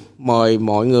tôi mời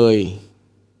mọi người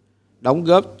đóng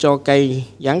góp cho cây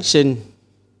Giáng sinh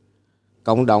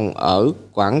cộng đồng ở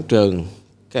quảng trường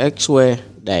KX Square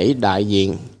để đại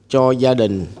diện cho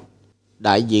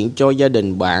gia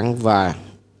đình bạn và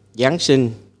Giáng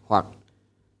sinh hoặc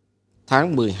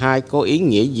tháng 12 có ý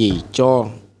nghĩa gì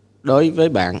đối với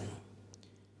bạn.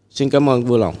 Xin cảm ơn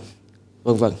vui lòng.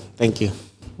 Vâng, thank you.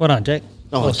 Well done, Jack.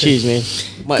 Oh, cheers, man.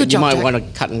 Good You job, might Jack. want to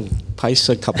cut and paste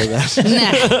a couple of that.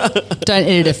 Nah, don't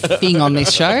edit a thing on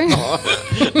this show.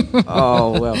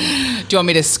 Oh, well. Do you want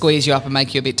me to squeeze you up and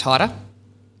make you a bit tighter?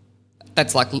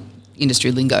 That's like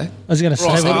industry lingo. I was going to say,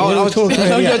 Ross, what are we talking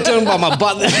about? You're talking about my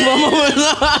butt there.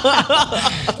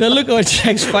 Now look at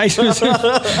Jack's face was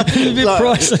a bit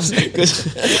priceless.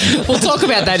 We'll talk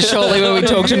about that shortly when we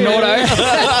talk to Nordo.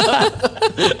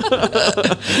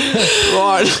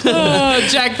 Right. Oh,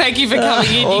 Jack, thank you for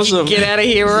coming in. Awesome. You can get out of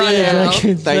here right now.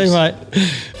 Thanks. Mate.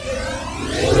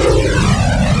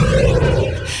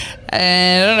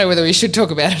 And I don't know whether we should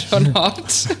talk about it or not.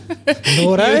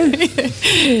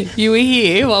 Nordo? You were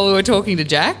here while we were talking to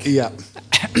Jack. Yeah.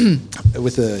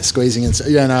 With the squeezing and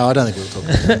yeah, no, I don't think we'll talk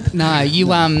about that. No,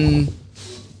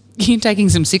 you're taking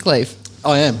some sick leave.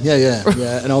 I am, yeah,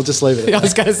 and I'll just leave it I at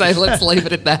was that. going to say, let's leave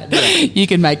it at that. You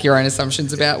can make your own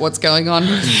assumptions about what's going on.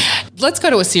 Let's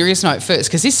go to a serious note first,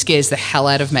 because this scares the hell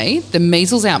out of me. The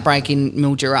measles outbreak in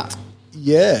Mildura.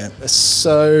 Yeah,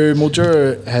 so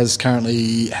Mildura has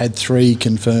currently had 3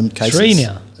 confirmed cases. 3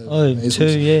 now. of Oh, measles.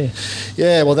 2, yeah.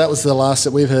 Yeah, well, that was the last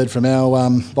that we've heard from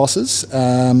our bosses.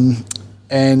 And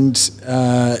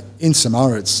in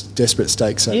Samoa, it's desperate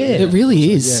stakes. So, Yeah. It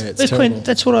really is. Yeah, it's But terrible. Quint,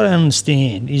 that's what I don't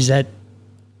understand is that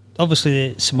obviously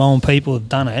the Samoan people have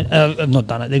done it, not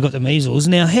done it, they've got the measles.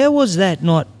 Now, how was that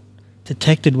not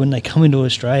detected when they come into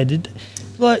Australia?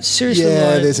 Like, seriously?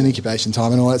 Yeah, like, there's an incubation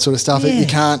time and all that sort of stuff. Yeah. You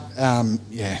can't,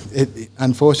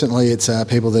 unfortunately, it's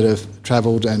people that have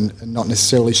travelled and not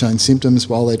necessarily shown symptoms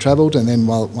while they travelled, and then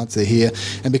once they're here.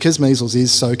 And because measles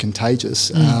is so contagious,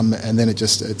 and then it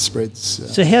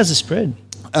spreads. So how's it spread?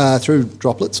 Through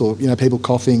droplets, or people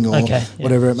coughing, or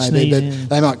whatever it may be. But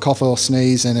they might cough or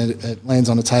sneeze, and it lands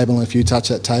on a table. And if you touch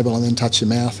that table, and then touch your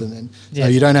mouth, and then so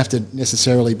you don't have to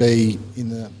necessarily be in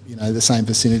the same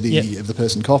vicinity of the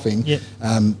person coughing.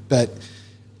 But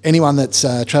anyone that's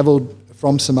travelled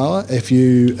from Samoa, if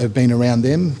you have been around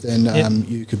them, then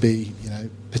you could be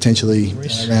potentially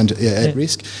at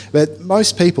risk. But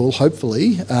most people,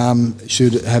 hopefully,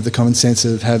 should have the common sense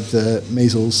of have the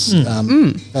measles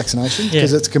vaccination,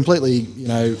 because it's completely,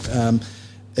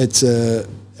 it's a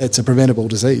preventable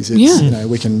disease.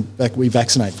 It's, we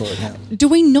vaccinate for it now. Do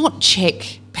we not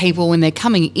check people when they're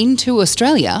coming into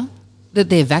Australia that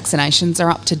their vaccinations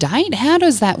are up to date? How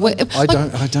does that work? I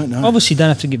don't know. Obviously, you don't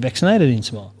have to get vaccinated in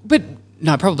Samoa. But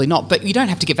no, probably not. But you don't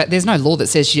have to get there's no law that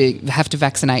says you have to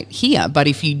vaccinate here. But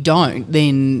if you don't,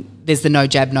 then there's the no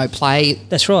jab, no play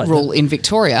rule in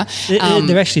Victoria.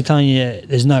 They're actually telling you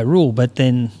there's no rule, but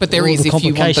then there is if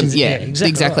you want them. Yeah,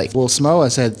 exactly. Right. Well,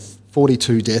 Samoa's had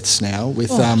 42 deaths now with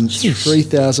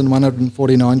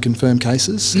 3,149 confirmed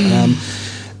cases.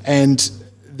 And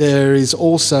there is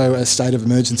also a state of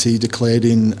emergency declared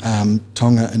in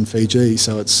Tonga and Fiji,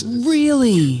 so it's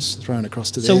thrown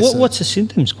across to there. So what's the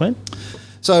symptoms, Glenn?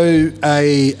 So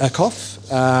a cough,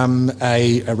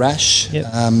 a rash.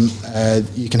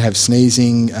 You can have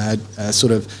sneezing,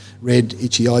 sort of red,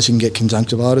 itchy eyes. You can get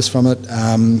conjunctivitis from it.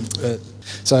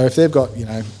 So if they've got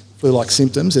flu-like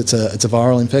symptoms, it's a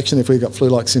viral infection. If we've got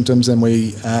flu-like symptoms, then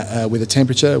we with a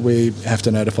temperature, we have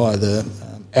to notify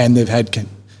and they've had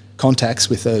contacts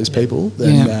with those people,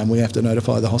 then we have to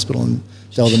notify the hospital and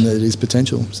tell them that it is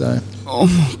potential. So, oh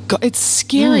my God, it's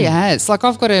scary as. Like,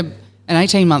 I've got an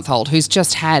 18-month-old who's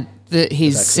just had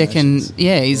his second,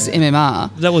 his MMR.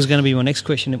 That was going to be my next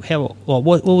question.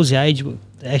 What was the age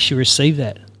they actually received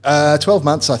that? 12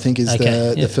 months, I think, is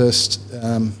the first.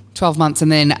 12 months,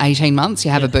 and then 18 months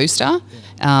you have a booster,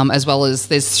 as well as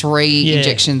there's 3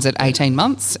 injections at 18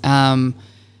 months.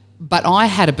 But I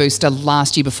had a booster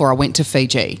last year before I went to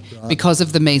Fiji because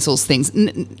of the measles things,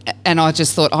 and I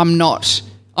just thought I'm not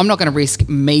going to risk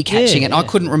me catching it. I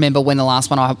couldn't remember when the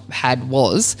last one I had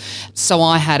was, so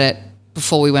I had it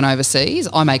before we went overseas.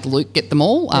 I make Luke get them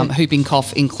all, whooping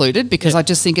cough included, because I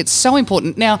just think it's so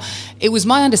important. Now, it was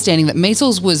my understanding that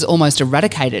measles was almost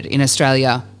eradicated in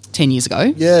Australia 10 years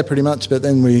ago. Yeah, pretty much. But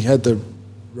then we had the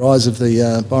rise of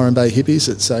the Byron Bay hippies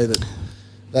that say that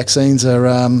vaccines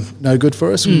are no good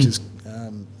for us, which is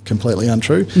completely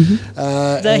untrue.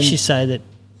 They actually say that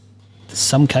there's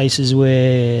some cases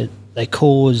where they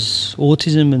cause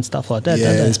autism and stuff like that, don't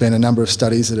they? There's been a number of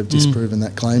studies that have disproven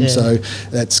that claim, so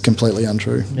that's completely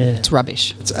untrue. It's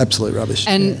rubbish. It's absolute rubbish.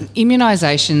 And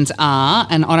immunisations are,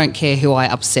 and I don't care who I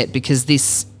upset because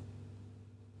this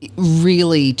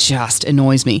really just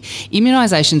annoys me.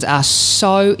 Immunisations are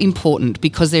so important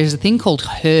because there's a thing called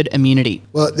herd immunity.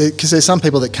 Well, because there's some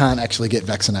people that can't actually get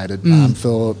vaccinated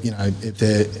for, if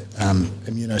they're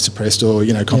immunosuppressed or,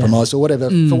 compromised or whatever.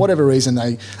 For whatever reason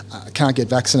they can't get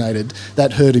vaccinated,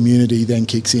 that herd immunity then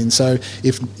kicks in. So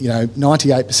if,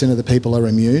 98% of the people are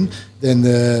immune, then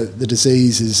the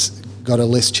disease is got a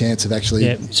less chance of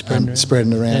actually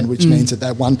spreading around, which means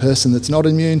that one person that's not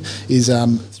immune is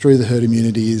through the herd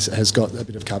immunity has got a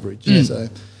bit of coverage. So,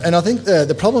 and I think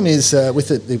the problem is with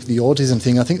the autism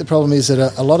thing. I think the problem is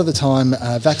that a lot of the time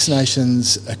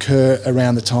vaccinations occur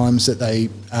around the times that they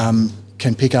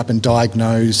can pick up and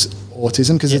diagnose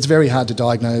autism, because it's very hard to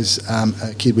diagnose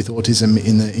a kid with autism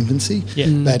in the infancy.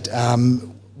 But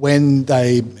when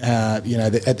they, at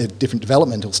the different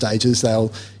developmental stages,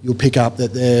 you'll pick up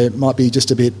that there might be just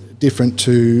a bit different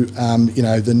to,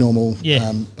 the normal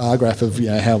bar graph of,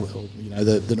 how,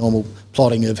 the normal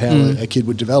plotting of how a kid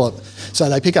would develop. So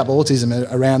they pick up autism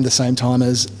around the same time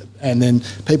and then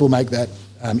people make that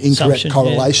incorrect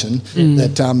correlation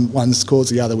that one's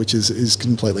caused the other, which is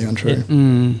completely untrue.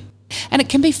 And it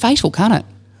can be fatal, can't it?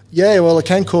 Yeah, well, it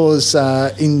can cause,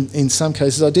 in some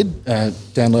cases, I did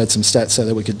download some stats so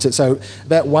that we could, so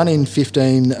about 1 in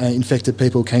 15 infected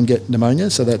people can get pneumonia,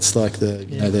 so that's like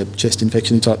the chest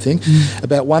infection type thing.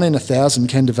 About 1 in 1,000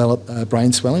 can develop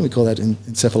brain swelling, we call that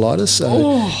encephalitis,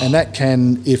 and that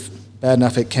can, if bad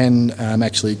enough, it can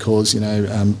actually cause,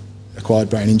 acquired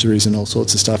brain injuries and all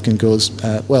sorts of stuff, can cause,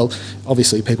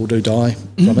 obviously people do die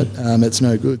from it, it's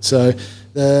no good. So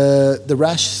the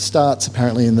rash starts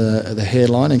apparently in the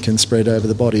hairline and can spread over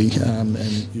the body and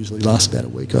usually lasts about a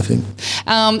week, I think.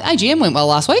 AGM went well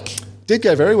last week. Did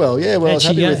go very well, yeah. Well, I was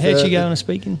happy with how'd she go on a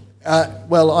speaking?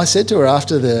 Well, I said to her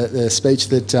after the speech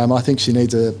that I think she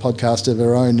needs a podcast of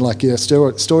her own, like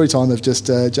story time of just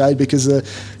Jade, because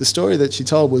the story that she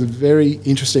told was very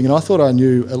interesting, and I thought I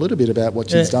knew a little bit about what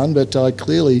she's done, but I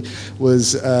clearly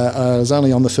was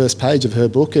only on the first page of her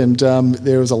book, and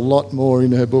there was a lot more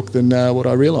in her book than what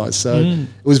I realised. So it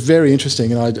was very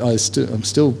interesting, and I'm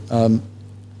still.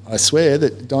 I swear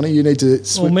that, Donnie, you need to...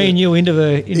 me and you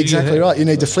interview exactly her. right. You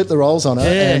need to flip the roles on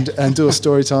her and do a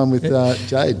story time with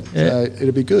Jade. Yeah. So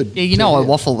it'll be good. Yeah, you know I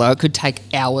waffle, though. It could take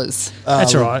hours.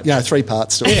 That's all right.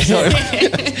 3-part story.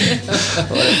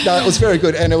 No, it was very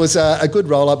good. And it was a good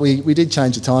roll-up. We did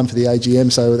change the time for the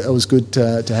AGM, so it was good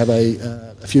to have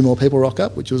a few more people rock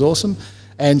up, which was awesome.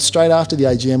 And straight after the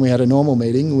AGM, we had a normal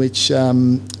meeting, which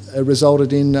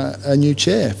resulted in a new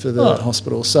chair for the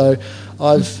hospital. So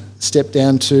I've stepped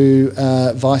down to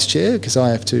vice chair because I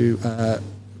have to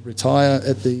retire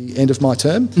at the end of my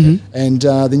term, and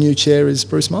the new chair is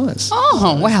Bruce Myers.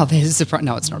 Oh, wow, there's a surprise.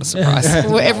 No, it's not a surprise.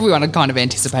 Well, everyone had kind of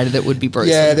anticipated it would be Bruce.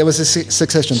 Yeah, there was a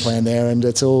succession plan there, and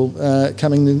it's all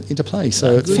coming into play.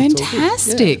 So it's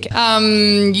fantastic.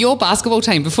 Your basketball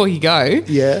team, before you go,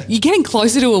 you're getting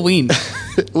closer to a win.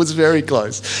 It was very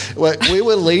close. Well, we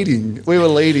were leading,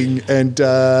 and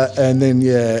then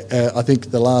I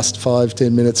think the last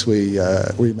 5-10 minutes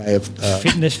we may have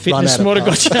fitness might have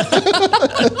got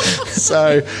you.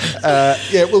 So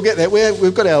we'll get there.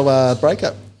 We've got our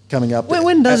breakup coming up.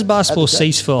 When does basketball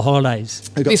cease for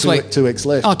holidays? We've got this week. 2 weeks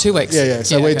left. Oh, 2 weeks. Yeah.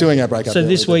 So we're doing our breakup. So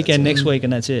this week and next week,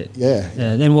 and that's it. Yeah.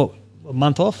 Then what? A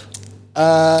month off?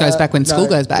 Goes back when school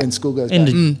goes back. When school goes End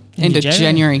back. End of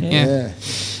January. Yeah.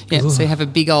 Yeah, so you have a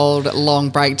big old long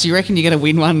break. Do you reckon you're going to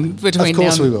win one between now? Of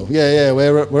course we will. Yeah.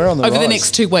 We're on the over rise. the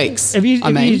next 2 weeks. Have you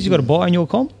got a buy on your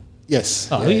comp? Yes.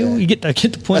 Oh, you get the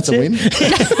points. That's a win.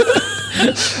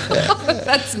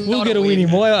 That's not We'll get a win. win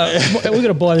in my. We've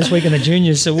got a buy this week in the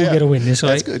juniors, so we'll get a win this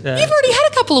week. That's good. You've already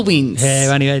had a couple of wins. Yeah,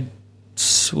 we only had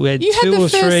You had 2 the or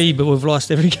 3, but we've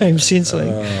lost every game since. We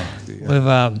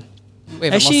haven't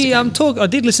Actually, lost a game. I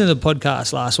did listen to the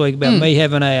podcast last week about me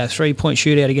having a 3-point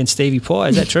shootout against Stevie Pye.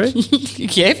 Is that true?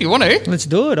 Yeah, if you want to. Let's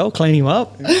do it. I'll clean him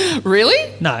up.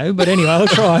 Really? No, but anyway, I'll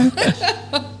try.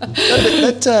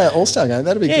 That All-Star game,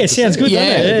 that'd be good. Yeah, sounds good, doesn't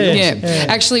it? Yeah.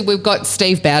 Actually, we've got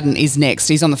Steve Bowden is next.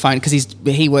 He's on the phone because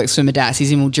he works for Madass.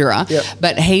 He's in Mildura. Yep.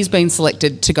 But he's been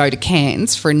selected to go to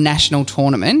Cairns for a national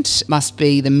tournament. Must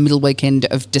be the middle weekend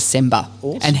of December.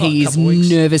 Awesome. And he is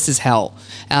nervous as hell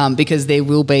because there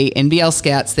will be NBL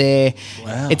scouts there.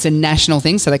 Wow. It's a national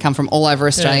thing, so they come from all over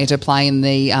Australia to play in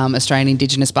the Australian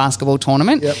Indigenous Basketball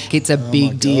Tournament. Yep. It's a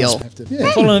big deal.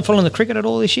 Following the cricket at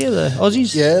all this year, the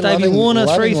Aussies? Yeah, Davey Warner,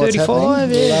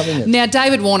 335. Yeah. Loving it. Now,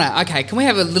 David Warner. Okay, can we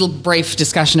have a little brief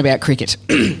discussion about cricket?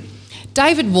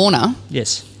 David Warner,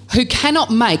 Yes. who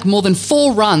cannot make more than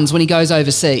 4 runs when he goes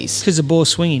overseas. Because the ball's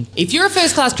swinging. If you're a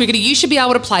first-class cricketer, you should be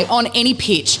able to play on any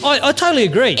pitch, I totally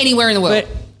agree. anywhere in the world.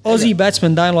 But Aussie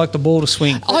batsmen don't like the ball to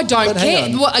swing. I don't But hang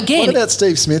care. on. Well, again, What about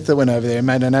Steve Smith that went over there and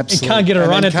made an absolute... can't get a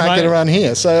run at the can't get a moment. run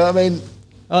here. So, I mean... If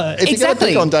you're going to Exactly.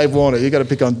 pick on Dave Warner, you've got to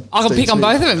pick on I can Steve pick on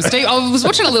Smith. both of them. Steve, I was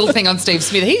watching a little thing on Steve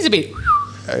Smith. He's a bit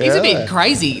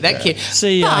crazy, that kid.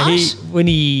 See, But-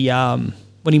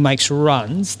 when he makes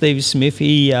runs, Steve Smith,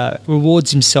 he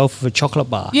rewards himself with a chocolate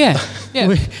bar. Yeah.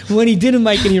 When he didn't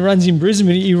make any runs in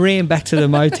Brisbane, he ran back to the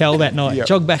motel that night, Yep.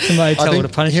 jogged back to the motel I to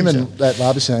think punish him himself. and that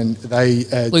Barbashan,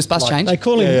 they... Loose bus change. They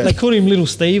call him. Yeah. They call him Little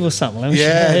Steve or something.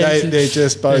 they're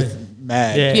just both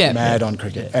mad, Yeah. mad on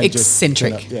cricket. And just,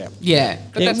 Eccentric. yeah. Yeah.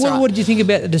 But that's what, right. what did you think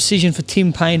about the decision for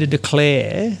Tim Payne to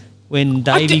declare when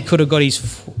Davey could have got his?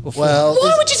 Well,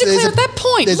 Why would you declare at that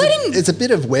point? It's a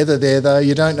bit of weather there, though.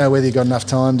 You don't know whether you got enough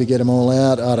time to get them all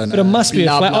out. I don't know. But it must be a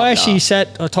No, flat. no, I actually no. sat.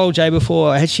 I told Jay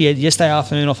before. I actually had yesterday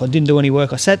afternoon off. I didn't do any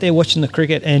work. I sat there watching the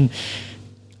cricket, and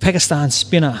Pakistan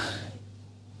spinner,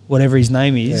 whatever his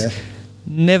name is, Yeah.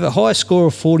 never highest score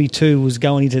of 42 was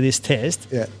going into this test.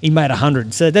 Yeah. He made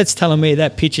 100. So that's telling me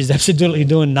that pitch is absolutely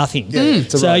doing nothing. Yeah,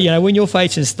 it's a So right. when you're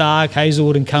facing Stark,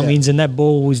 Hazelwood, and Cummins, and that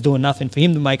ball was doing nothing for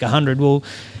him to make 100, well.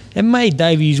 It made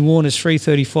Davies Warner's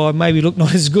 335 maybe look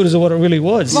not as good as what it really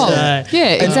was. Well,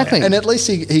 yeah, exactly. And at least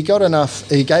he got enough.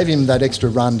 He gave him that extra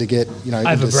run to get into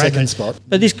over the Bradman. second spot.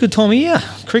 But this good time of year,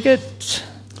 cricket,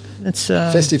 it's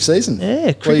Festive season.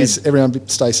 yeah, cricket. Please, everyone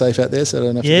stay safe out there so they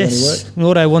don't have to do any Yes, work.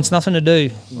 Lordo wants nothing to do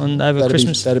over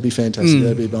Christmas. That'd be fantastic.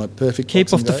 That'd be my perfect. Keep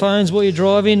off Boxing the Day. phones while you're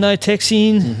driving. No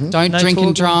texting. Don't no drink talking.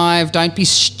 and drive. Don't be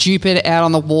stupid out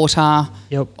on the water.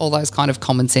 Yep. All those kind of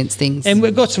common sense things. And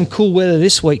we've got some cool weather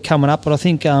this week coming up, but I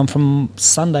think from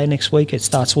Sunday next week it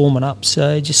starts warming up.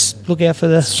 So just look out for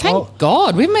the... Thank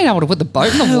God. We haven't been able to put the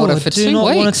boat in the water for 2 weeks. I do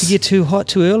not want it to get too hot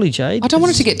too early, Jade. I don't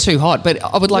want it to get too hot, but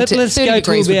I would like to... 30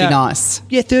 degrees would be nice.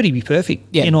 Yeah, 30 would be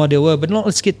perfect in ideal world, but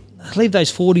leave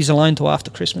those 40s alone till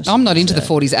after Christmas. I'm not into the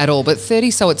 40s at all, but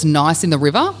 30 so it's nice in the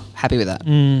river, happy with that.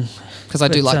 Because I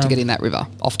do like to get in that river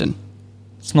often.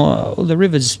 It's not... Well, the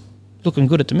river's looking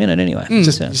good at the minute anyway. You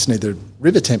just need the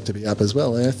river temp to be up as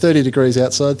well. 30 degrees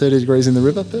outside, 30 degrees in the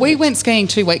river. Perfect. We went skiing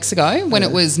 2 weeks ago when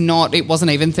it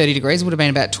wasn't even 30 degrees. It would have been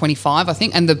about 25, I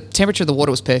think, and the temperature of the water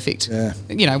was perfect. Yeah.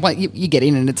 You know, you get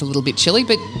in and it's a little bit chilly,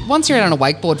 but once you're out on a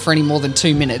wakeboard for any more than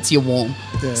 2 minutes, you're warm.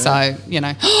 Yeah. So, you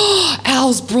know,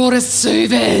 Al's brought us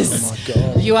suvas. Oh,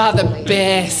 my God. You are the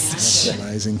best. That's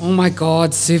amazing. Oh, my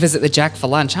God, suvas at the Jack for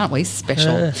lunch, aren't we?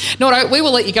 Special. Nordo, we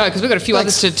will let you go because we've got a few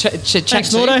others to chat Thanks,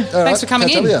 to. Nordo. Thanks for coming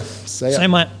in. See ya.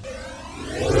 Same, mate.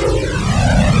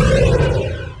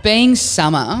 Being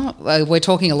summer, we're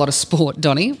talking a lot of sport,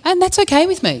 Donnie, and that's okay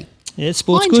with me. Yeah,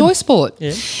 sport's I good. enjoy sport.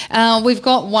 Yeah. We've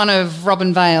got one of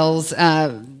Robin Vale's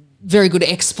very good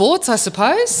exports, I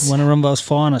suppose. One of Rumbo's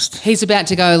finest. He's about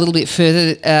to go a little bit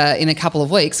further in a couple of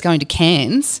weeks, going to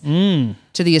Cairns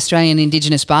to the Australian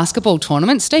Indigenous Basketball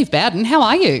Tournament. Steve Bowden, how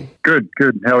are you? Good.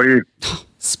 How are you?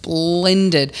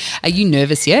 Splendid. Are you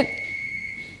nervous yet?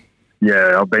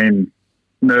 Yeah, I've been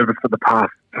nervous for the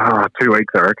past 2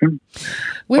 weeks, I reckon.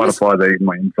 Butterflies eating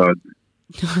my inside.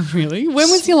 Really? When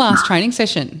was your last training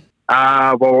session?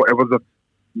 Well, it was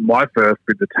my first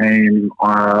with the team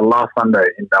last Sunday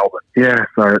in Melbourne. Yeah,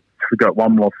 so we've got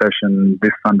one more session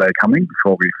this Sunday coming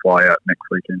before we fly out next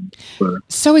weekend.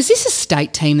 So is this a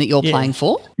state team that you're playing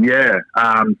for? Yeah,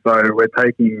 so we're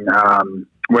taking...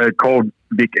 we're called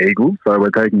Vic Eagles, so we're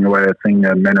taking away a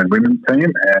senior men and women's team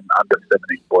and under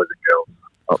 17 boys and girls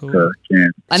up to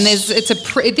Cairns. And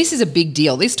this is a big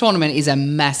deal. This tournament is a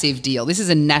massive deal. This is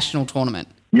a national tournament.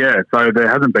 Yeah, so there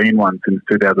hasn't been one since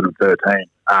 2013.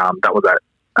 That was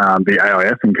at the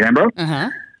AIS in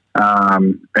Canberra.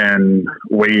 And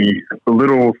we, the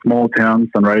little small town,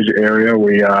 Sunraysia area,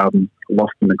 we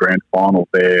lost in the grand final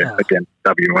there against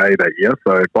WA that year,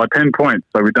 so by 10 points.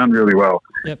 So we've done really well.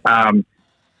 Yep.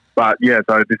 But yeah,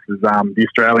 so this is the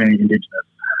Australian Indigenous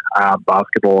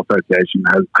Basketball Association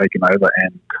has taken over,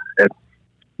 and it's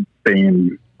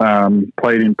been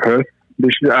played in Perth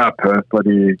this year.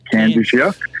 Cairns this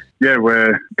year. Yeah,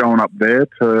 we're going up there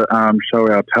to show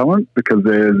our talent because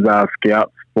there's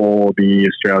scouts for the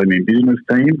Australian Indigenous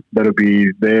team that'll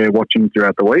be there watching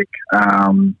throughout the week.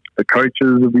 The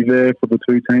coaches will be there for the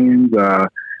two teams.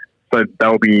 So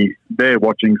they'll be there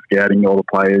watching, scouting all the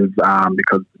players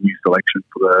because the new selection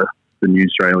for the new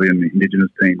Australian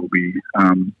Indigenous team will be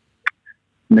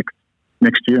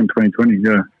next year in 2020.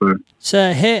 Yeah.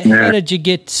 So how did you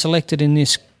get selected in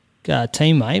this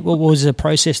team, mate? What was the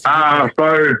process?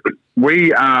 So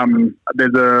we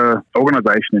there's a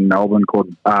organisation in Melbourne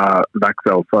called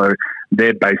VACSEL. So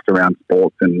they're based around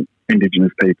sports and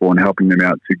Indigenous people and helping them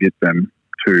out to get them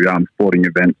to sporting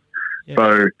events. Yep.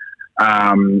 So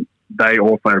they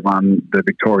also run the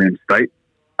Victorian State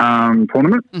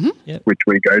tournament, which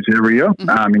we go to every year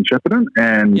in Shepparton.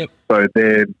 And so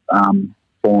they've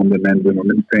formed the men's and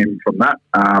women's team from that.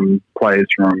 Players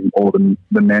from all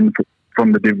the men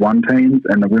from the Div 1 teams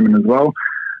and the women as well.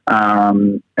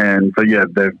 And so, yeah,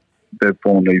 they've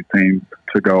formed these teams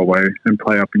to go away and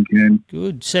play up in Cairns.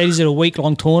 Good. So is it a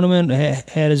week-long tournament?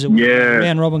 How does it work? Yeah.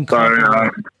 Round robin? So,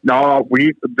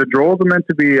 the draws are meant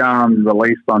to be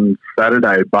released on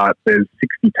Saturday, but there's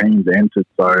 60 teams entered,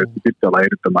 so it's a bit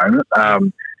delayed at the moment.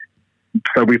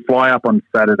 So we fly up on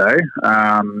Saturday.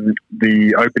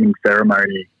 The opening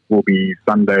ceremony will be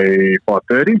Sunday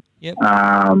 5:30,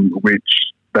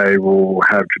 which they will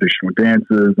have traditional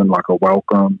dances and like a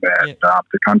welcome and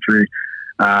the country.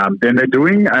 Then they're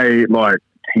doing a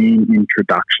team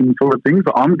introduction sort of thing.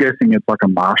 So I'm guessing it's like a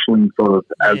marshalling sort of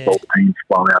as all the teams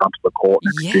fly out onto the court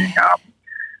and everything.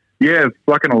 It's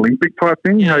like an Olympic type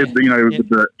thing.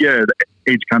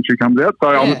 Each country comes out. So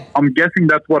I'm guessing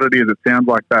that's what it is. It sounds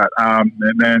like that. And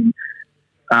then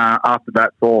after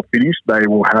that's all finished, they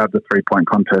will have the 3-point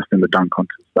contest and the dunk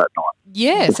contest that night.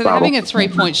 Yeah, so they're having a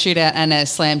 3-point shootout and a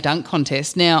slam dunk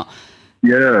contest. Now,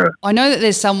 I know that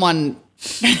there's someone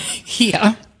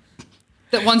here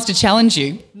that wants to challenge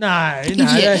you. No,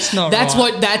 that's not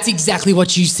right. That's exactly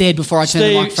what you said before I turned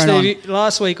the microphone on.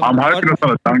 Last week I'm hoping it's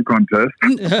not a dunk contest.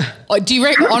 Do you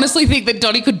honestly think that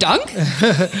Donnie could dunk?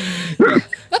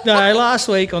 No, last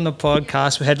week on the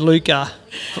podcast we had Luca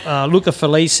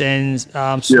Felice and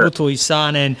Surutu, his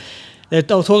son, and they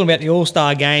were talking about the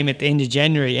All-Star game at the end of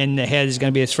January and how there's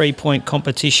going to be a 3-point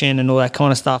competition and all that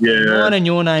kind of stuff. Yeah. Mine and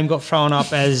your name got thrown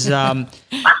up as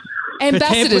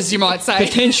ambassadors, you might say.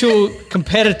 Potential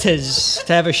competitors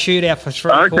to have a shootout for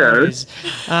 3 quarters.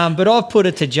 But I've put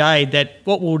it to Jade that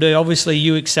what we'll do, obviously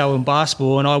you excel in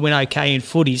basketball and I went okay in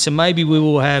footy, so maybe we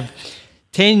will have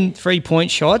 10 3-point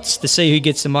shots to see who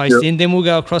gets the most in. Then we'll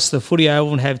go across the footy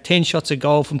oval and have 10 shots of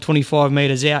goal from 25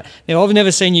 metres out. Now, I've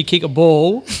never seen you kick a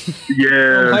ball.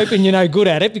 Yeah. I'm hoping you're no good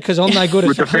at it because I'm no good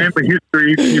at it. With the family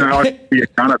history, I'd be a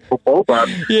gun at football, but...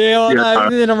 Yeah, I know.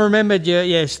 Then I remembered,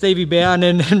 Stevie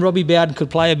Bowden and Robbie Bowden could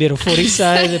play a bit of footy,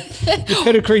 so the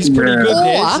pedigree's pretty good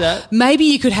there. So. Maybe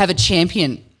you could have a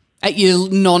champion at your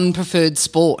non-preferred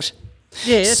sport.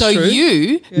 Yeah, that's so true.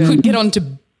 You could get on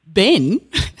to Ben,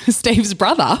 Steve's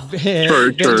brother,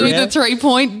 True. do the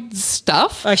 3-point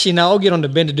stuff. Actually, no, I'll get on to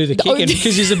Ben to do the kicking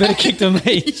because he's a better kick than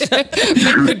me. Ben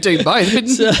could do both.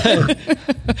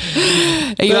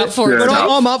 Are you up for it? But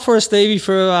I'm up for it, Stevie.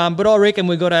 But I reckon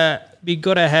we got to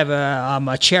have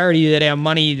a charity that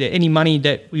any money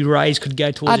that we raise could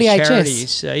go towards the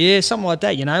charities. Something like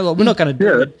that. Like we're not going to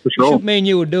do it. For sure. Me and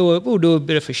you will do it. We'll do a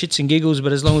bit of for shits and giggles,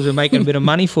 but as long as we're making a bit of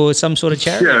money for some sort of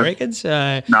charity, I reckon.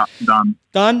 So done.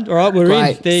 Done. All right, we're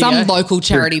in. There Some you go. local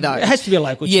charity though. It has to be a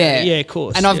local charity. Yeah, of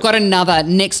course. And I've got another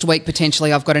next week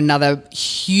potentially. I've got another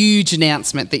huge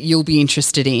announcement that you'll be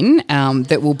interested in.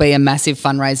 That will be a massive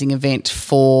fundraising event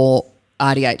for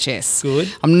RDHS.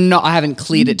 Good. I haven't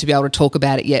cleared it to be able to talk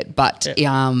about it yet, but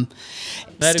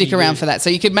stick around for that. So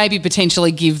you could maybe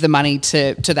potentially give the money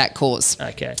to that cause.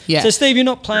 Okay. Yeah. So Steve, you're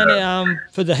not playing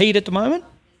for the Heat at the moment?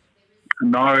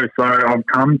 No, so I've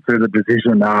come to the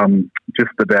decision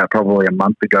just about probably a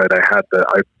month ago. They had the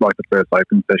first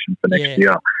open session for next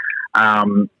year,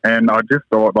 and I just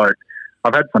thought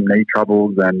I've had some knee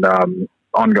troubles and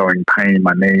ongoing pain in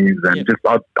my knees, and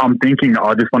I'm thinking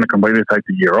I just want to completely take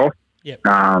the year off, get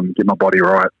my body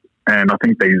right. And I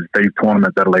think these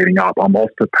tournaments that are leading up, I'm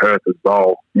off to Perth as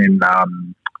well in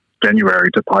January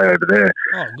to play over there,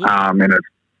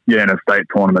 in a state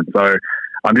tournament. So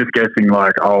I'm just guessing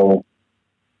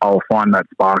I'll find that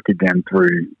spark again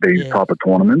through these type of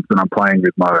tournaments, and I'm playing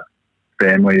with my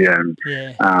family, and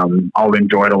I'll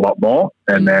enjoy it a lot more,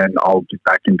 and then I'll get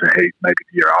back into heat maybe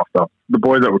the year after. The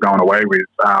boys that we're going away with,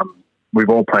 we've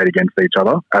all played against each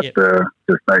other at the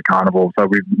state carnival, so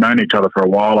we've known each other for a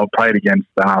while. I've played against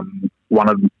one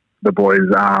of the boys.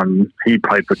 He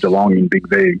played for Geelong in Big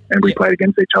V, and we played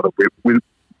against each other with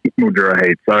Mildura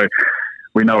Heat, so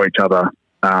we know each other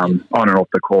on and off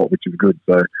the court, which is good.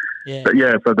 So. But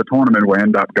so the tournament will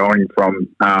end up going from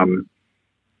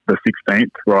the 16th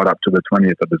right up to the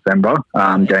 20th of December.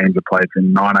 Games are played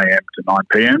from 9 a.m. to 9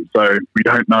 p.m. So we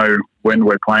don't know when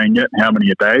we're playing yet, how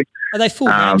many a day. Are they full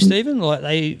games, Stephen?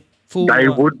 They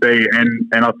would be, and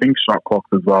I think shot clocks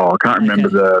as well. I can't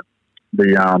remember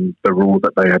the rules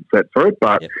that they had set for it,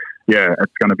 but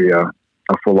it's going to be a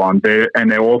full on there.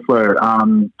 And they're also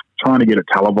trying to get it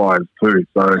televised too.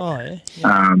 So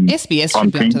SBS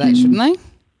should be up to that, shouldn't they?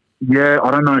 Yeah, I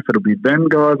don't know if it'll be them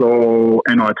guys or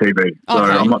NITV, so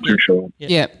I'm not too sure.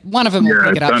 Yeah, one of them will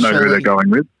pick it up. Don't know who they're going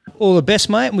with. All the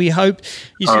best, mate. And we hope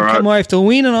you come away with the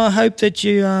win, and I hope that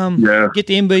you get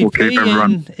the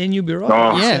MVP and you'll be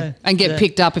right. And get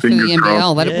picked up for the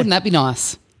NBL. Wouldn't that be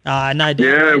nice? No doubt.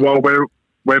 Yeah, well,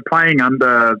 we're playing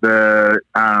under the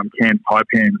Cairns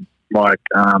Taipans,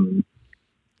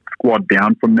 squad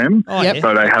down from them.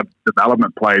 So they have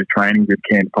development players training with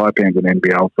Cairns Taipans and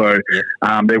NBL. So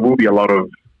there will be a lot of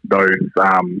those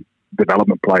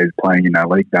development players playing in our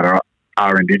league that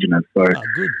are Indigenous. So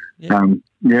good.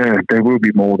 There will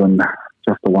be more than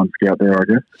just the one scout there, I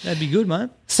guess. That'd be good, mate.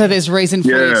 So there's reason for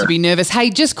you to be nervous. Hey,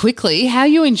 just quickly, how are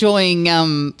you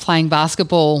enjoying playing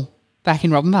basketball back in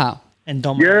Robinvale? And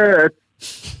Dom? Yeah,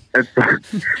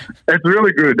 it's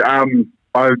really good.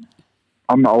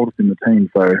 I'm the oldest in the team,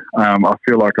 so I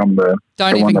feel like I'm the...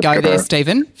 Don't even go there,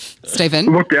 Stephen.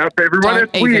 Look out for everyone.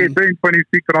 It's weird being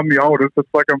 26 and I'm the oldest. It's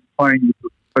like I'm playing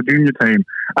a junior team.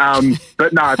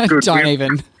 But no, it's good. Don't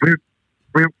even.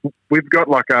 We've got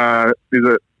there's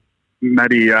a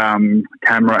Maddie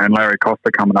Camera and Larry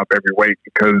Costa coming up every week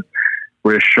because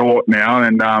we're short now,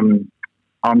 and I'm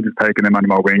just taking them under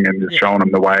my wing and just showing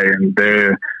them the way, and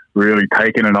they're really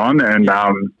taking it on and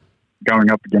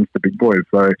going up against the big boys.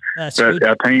 So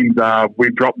our teams, we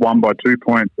dropped one by 2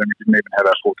 points and we didn't even have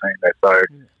our full team there. So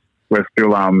we're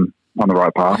still on the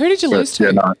right path. Who did you lose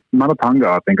to? Manatunga,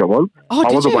 I think it was. Oh,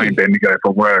 I was away in Bendigo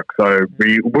for work. So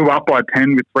we were up by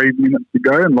 10 with 3 minutes to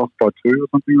go and lost by 2 or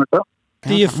something like that.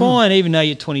 Do you find, even though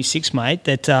you're 26, mate,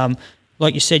 that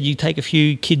like you said, you take a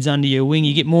few kids under your wing,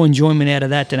 you get more enjoyment out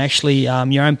of that than actually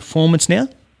your own performance now?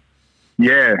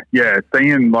 Yeah.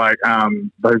 Seeing like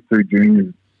those two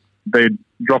juniors, they're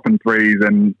dropping threes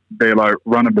and they're like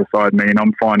running beside me and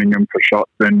I'm finding them for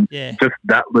shots, and just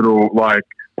that little like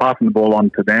passing the ball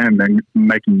on to them and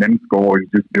making them score is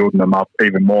just building them up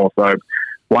even more. So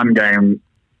one game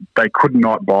they could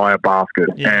not buy a basket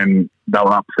and they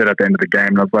were upset at the end of the game,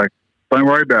 and I was like, don't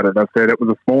worry about it. I said it was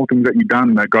the small things that you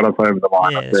done that got us over the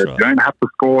line. I said, you don't have to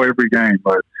score every game.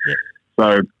 But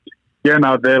so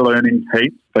they're learning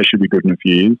heaps. They should be good in a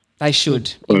few years. They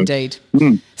should, indeed.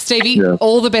 Stevie,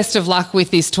 all the best of luck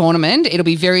with this tournament. It'll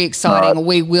be very exciting.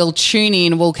 We will tune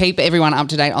in. We'll keep everyone up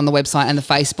to date on the website and the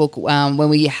Facebook when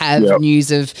we have news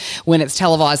of when it's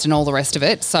televised and all the rest of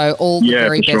it. So all the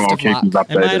very best of luck.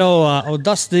 And mate, I'll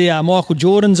dust the Michael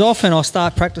Jordans off and I'll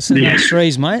start practicing those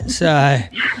threes, mate. So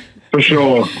for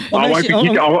sure.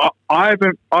 I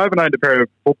haven't owned a pair of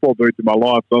football boots in my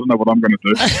life, so I don't know what I'm going to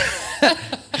do.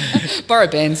 Borrow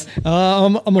Ben's.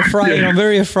 I'm afraid. I'm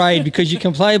very afraid because you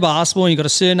can play basketball and you've got a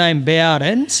surname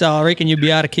Bowden, so I reckon you'll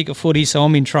be able to kick a footy, so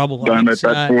I'm in trouble. Don't let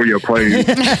that fool you, please.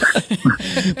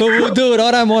 But we'll do it.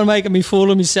 I don't mind making me fool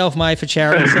of myself, mate, for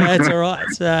charity, so that's all right.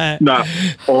 So, no,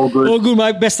 all good. All good,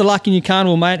 mate. Best of luck in your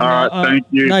carnival, mate. All right, thank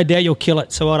you. No doubt you'll kill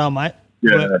it, so well done, mate.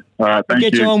 Yeah, all right, thank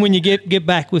you. Get you on when you get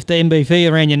back with the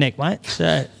MBV around your neck, mate.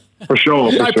 So. For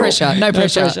sure. No pressure. All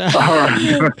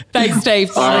right. Thanks,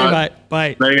 Steve. See you, mate.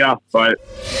 Bye. See ya. Bye.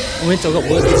 I got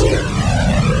work this year.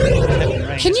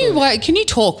 Can you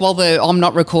talk while I'm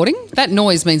not recording? That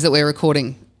noise means that we're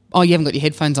recording. Oh, you haven't got your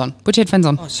headphones on. Put your headphones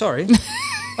on. Oh, sorry.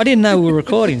 I didn't know we were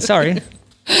recording. Sorry.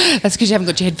 That's because you haven't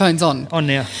got your headphones on. On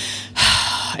now.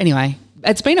 Anyway.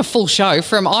 It's been a full show I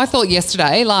thought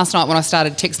last night when I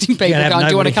started texting people going, do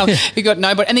you want to come? You got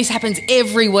nobody. And this happens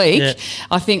every week. Yeah.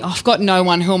 I think, I've got no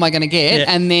one, who am I going to get?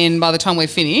 Yeah. And then by the time we're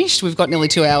finished, we've got nearly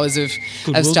 2 hours of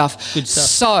stuff. Good stuff.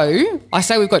 So I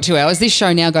say we've got 2 hours. This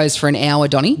show now goes for an hour,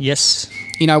 Donnie. Yes.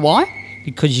 You know why?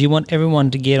 Because you want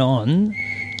everyone to get on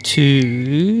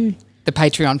to... the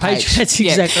Patreon page. That's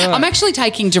exactly right. I'm actually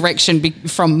taking direction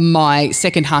from my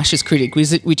second harshest critic,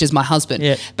 which is my husband.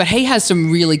 Yeah. But he has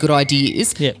some really good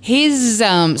ideas. Yeah. His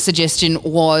suggestion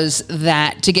was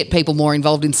that to get people more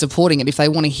involved in supporting it, if they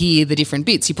want to hear the different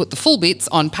bits, you put the full bits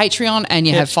on Patreon and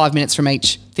you have 5 minutes from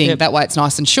each thing. Yep. That way it's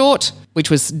nice and short, which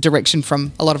was direction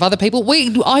from a lot of other people.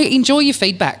 I enjoy your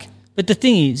feedback. But the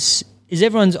thing is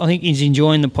everyone's, I think, is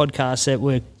enjoying the podcast that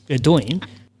we're doing.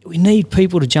 We need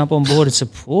people to jump on board and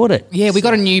support it. Yeah, we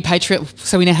got a new Patreon,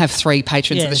 so we now have 3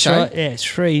 patrons of the show. Right. Yeah, it's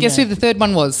free. Guess who the third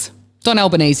one was? Don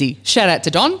Albanese. Shout out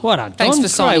to Don. Well done, Don. Thanks for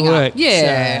signing work. up.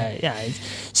 Yeah.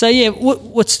 So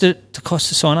what's the cost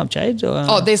to sign up, Jade?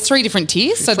 There's 3 different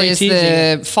tiers. So there's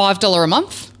the $5 a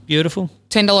month. Beautiful.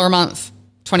 $10 a month.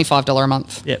 $25 a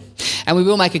month. Yep. And we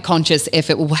will make a conscious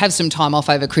effort. We'll have some time off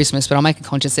over Christmas, but I'll make a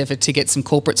conscious effort to get some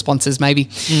corporate sponsors maybe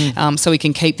so we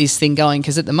can keep this thing going,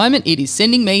 because at the moment it is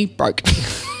sending me broke.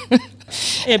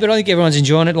 Yeah, but I think everyone's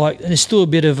enjoying it. Like, there's still a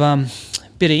bit of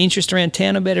interest around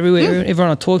town about everywhere.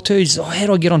 Everyone I talk to is, how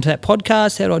do I get onto that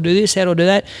podcast? How do I do this? How do I do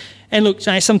that? And look,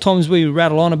 sometimes we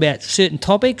rattle on about certain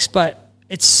topics, but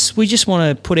we just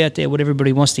want to put out there what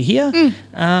everybody wants to hear.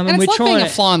 And it's like being a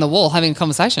fly on the wall, having a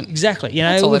conversation. Exactly.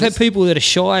 We've had people that are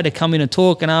shy to come in and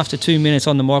talk, and after 2 minutes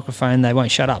on the microphone, they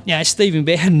won't shut up. Stephen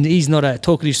Bowden, he's not a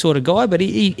talkative sort of guy, but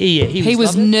he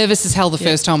was nervous as hell the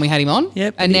first time we had him on.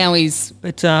 Yep. And now he's...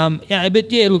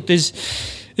 look,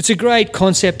 it's a great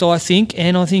concept, I think,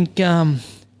 and I think...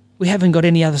 we haven't got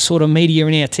any other sort of media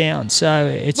in our town, so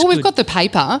it's good. We've got the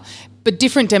paper, but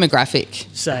different demographic,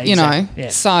 So,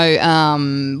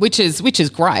 which is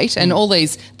great. And all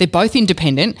these, they're both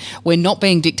independent. We're not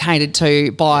being dictated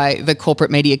to by the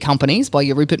corporate media companies, by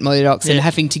your Rupert Murdochs, and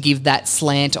having to give that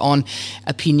slant on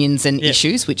opinions and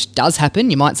issues, which does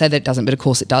happen. You might say that it doesn't, but of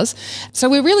course it does. So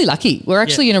we're really lucky. We're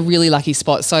actually in a really lucky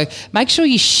spot. So make sure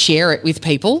you share it with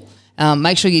people.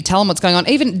 Make sure you tell them what's going on.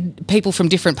 Even people from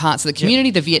different parts of the community,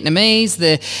 the Vietnamese,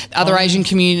 the other Asian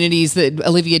communities that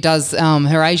Olivia does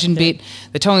her Asian bit,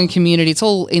 the Tongan community, it's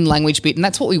all in language bit, and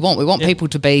that's what we want. We want people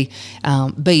to be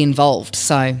involved.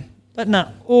 So, but no,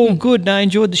 all good. No, I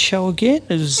enjoyed the show again.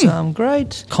 It was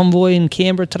great. Convoy in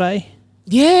Canberra today.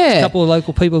 Yeah. A couple of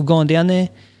local people have gone down there.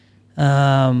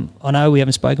 I know we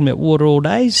haven't spoken about water all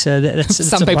day, so that's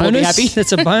some people bonus. will be happy.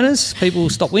 That's a bonus. People will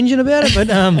stop whinging about it, but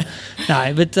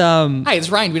hey, it's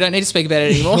rained. We don't need to speak about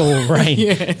it anymore.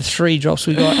 Rain. 3 drops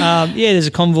we got. There's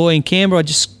a convoy in Canberra. I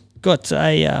just got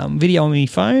a video on my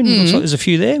phone. Looks like there's a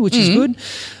few there, which is good.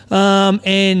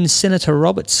 And Senator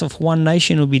Roberts of One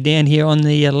Nation will be down here on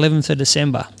the 11th of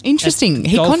December. Interesting.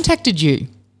 He contacted you.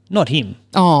 not him.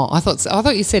 Oh, I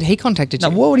thought you said he contacted you.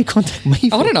 No, why would he contact me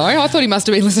for? I don't know. I thought he must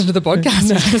have been listening to the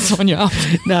podcast and sign you up.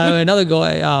 No, another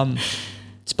guy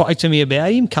spoke to me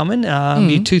about him coming.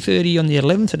 2:30 on the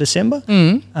 11th of December.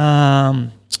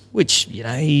 Which, you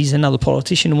know, he's another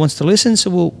politician who wants to listen, so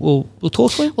we'll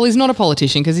talk to him. Well, he's not a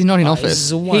politician because he's not in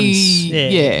office.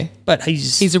 Yeah. But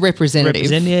he's a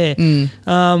representative.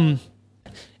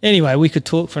 Anyway, we could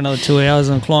talk for another 2 hours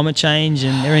on climate change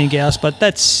and everything else, but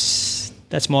that's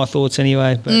my thoughts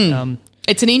anyway. But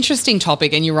it's an interesting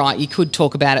topic, and you're right, you could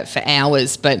talk about it for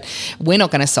hours, but we're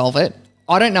not going to solve it.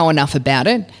 I don't know enough about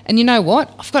it. And you know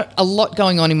what? I've got a lot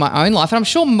going on in my own life. And I'm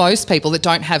sure most people that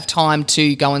don't have time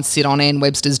to go and sit on Ann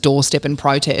Webster's doorstep and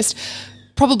protest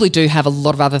probably do have a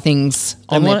lot of other things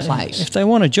on their plate. If they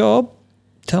want a job,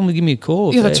 tell them to give me a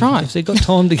call. Yeah, that's right. If they've got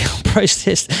time to go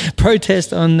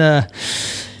protest on...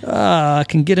 I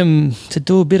can get them to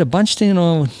do a bit of bunch thinning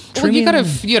or trimming. Well,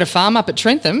 you got a farm up at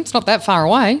Trentham. It's not that far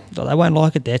away. But they won't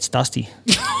like it there. It's dusty.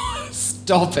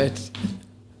 Stop it.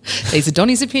 These are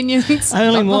Donnie's opinions.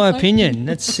 Only my opinion.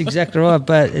 That's exactly right.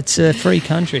 But it's a free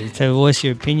country to voice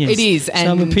your opinions. It is. And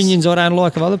some opinions I don't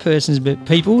like of other persons, but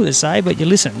people that say, but you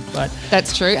listen. But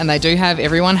that's true. And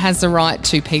everyone has the right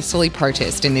to peacefully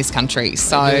protest in this country.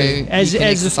 So as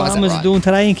the farmers are doing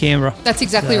today in Canberra. That's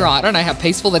exactly right. I don't know how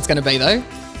peaceful that's going to be though.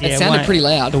 It sounded pretty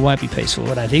loud. It won't be peaceful,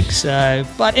 I don't think. So,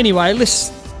 but anyway,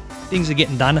 things are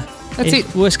getting done. That's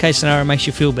it. Worst case scenario makes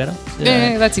you feel better.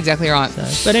 Yeah, that's exactly right.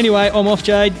 But anyway, I'm off,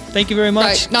 Jade. Thank you very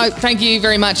much. Great. No, thank you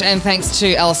very much, and thanks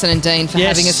to Alison and Dean for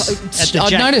having us.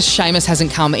 I've noticed Seamus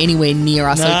hasn't come anywhere near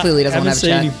us, so he clearly doesn't want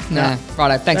to have a chat. No.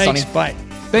 Righto. Thanks, Donnie. Bye.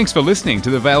 Thanks for listening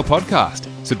to The Vale Podcast.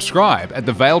 Subscribe at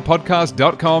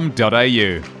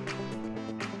thevalepodcast.com.au.